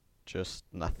just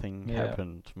nothing yeah.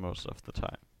 happened most of the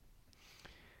time.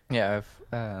 Yeah,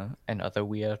 I've another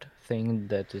weird thing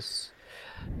that is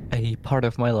a part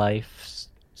of my life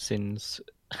since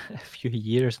a few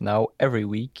years now, every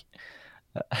week.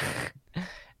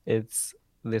 It's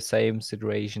the same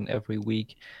situation every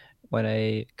week when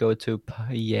I go to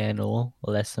piano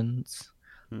lessons.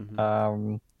 Mhm.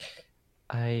 Um,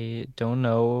 I don't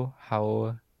know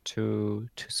how to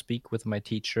speak with my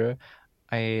teacher.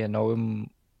 I know him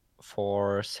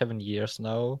for 7 years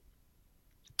now,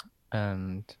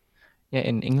 and yeah,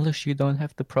 in English you don't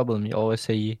have the problem. You always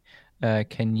say,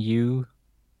 "Can you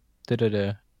da da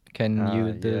da? Can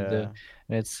you the?" Yeah.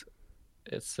 And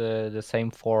it's the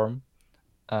same form,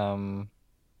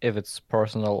 if it's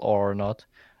personal or not.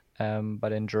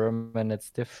 But in German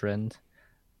it's different,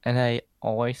 and I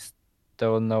always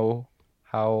don't know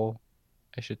how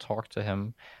I should talk to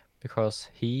him because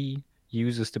he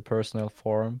uses the personal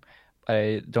form, but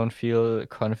I don't feel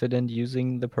confident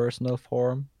using the personal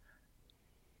form.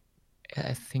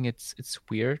 I think it's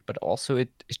weird, but also it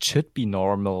should be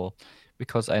normal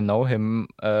because I know him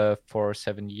for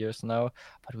 7 years now,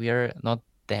 but we are not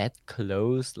that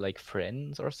close, like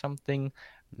friends or something.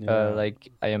 Yeah.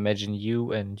 Like I imagine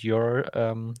you and your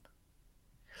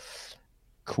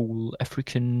cool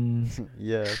African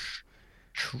Yes.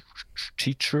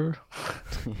 teacher,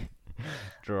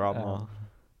 Drama. um,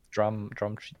 drum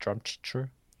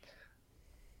teacher.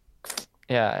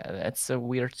 Yeah, it's a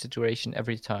weird situation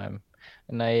every time,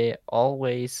 and I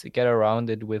always get around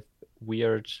it with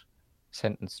weird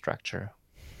sentence structure.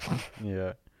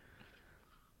 Yeah.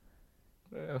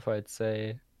 If I'd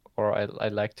say, or I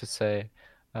like to say,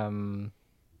 um,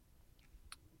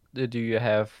 do you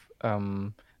have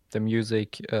the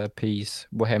music piece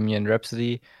Bohemian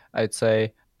Rhapsody, I'd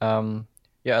say,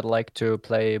 yeah, I'd like to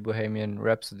play Bohemian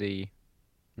Rhapsody.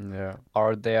 Yeah.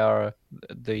 Are there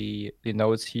the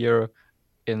notes here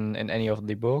in any of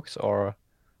the books, or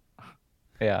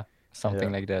yeah, something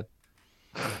Yeah. like that?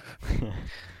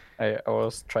 I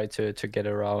always try to get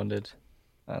around it,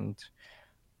 and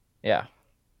yeah,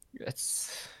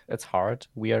 it's hard,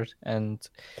 weird, and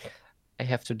I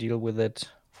have to deal with it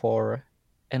for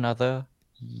another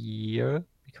year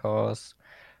because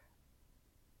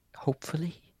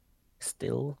hopefully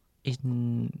still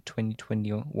in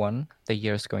 2021 the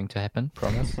year is going to happen,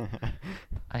 promise.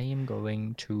 I am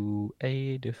going to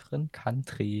a different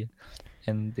country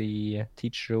and the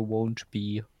teacher won't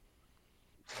be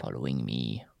following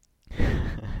me.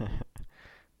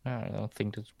 I don't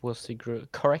think that was the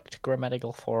correct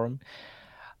grammatical form,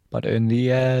 but in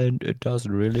the end it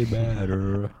doesn't really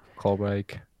matter.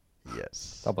 Callback,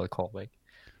 Yes. double callback.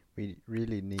 We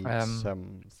really need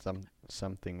Um,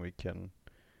 something we can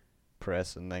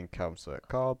press and then comes a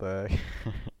callback.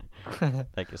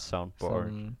 Like a soundboard.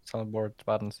 some soundboard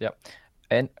buttons, yeah,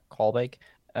 and callback.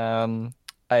 Um,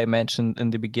 I mentioned in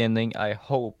the beginning. I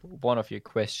hope one of your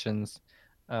questions,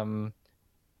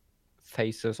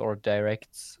 faces or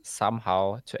directs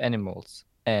somehow to animals,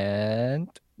 and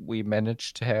we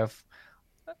managed to have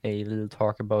a little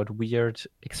talk about weird,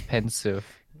 expensive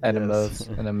Yes. animals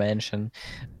in a mansion.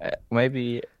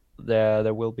 Maybe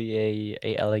there will be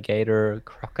a alligator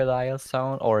crocodile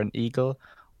sound, or an eagle,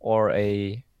 or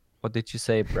a, what did you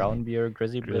say, brown bear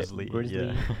Grizzly, yeah.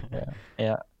 grizzly, yeah,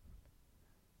 yeah,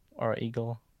 or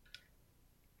eagle.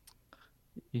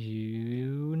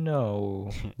 You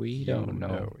know, we don't You know.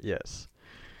 know, yes.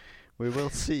 We will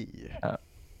see. Uh,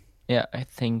 yeah, I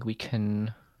think we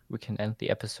can end the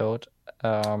episode.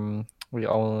 We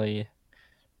only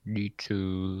need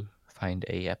to find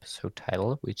a episode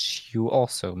title, which you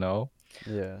also know.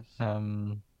 Yes.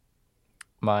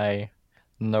 My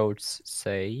notes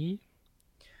say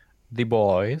The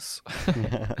Boys,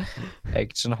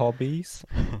 action hobbies.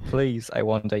 Please, I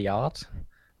want a yacht.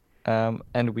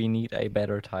 And we need a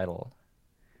better title.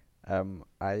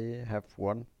 I have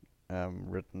one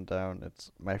written down.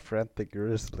 It's My Friend the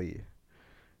Grizzly.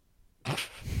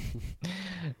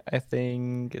 I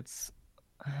think uh,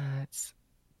 it's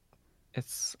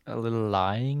it's a little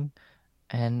lying,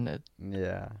 and it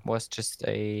Yeah. was just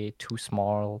a too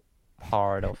small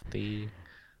part of the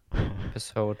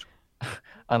episode.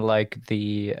 Unlike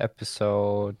the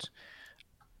episode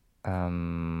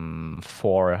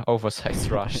 4,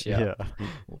 Oversized Russia, Yeah.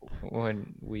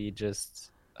 when we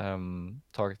just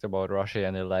talked about Russia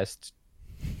in the last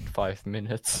 5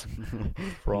 minutes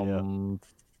Yeah. from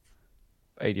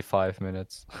 85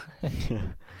 minutes.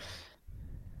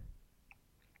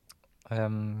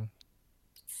 um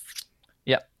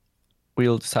yeah,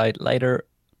 we'll decide later.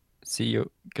 See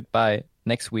you. Goodbye.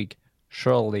 Next week,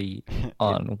 surely In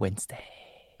on Wednesday.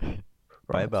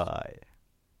 Bye Promise. bye.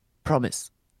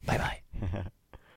 Promise. Bye bye.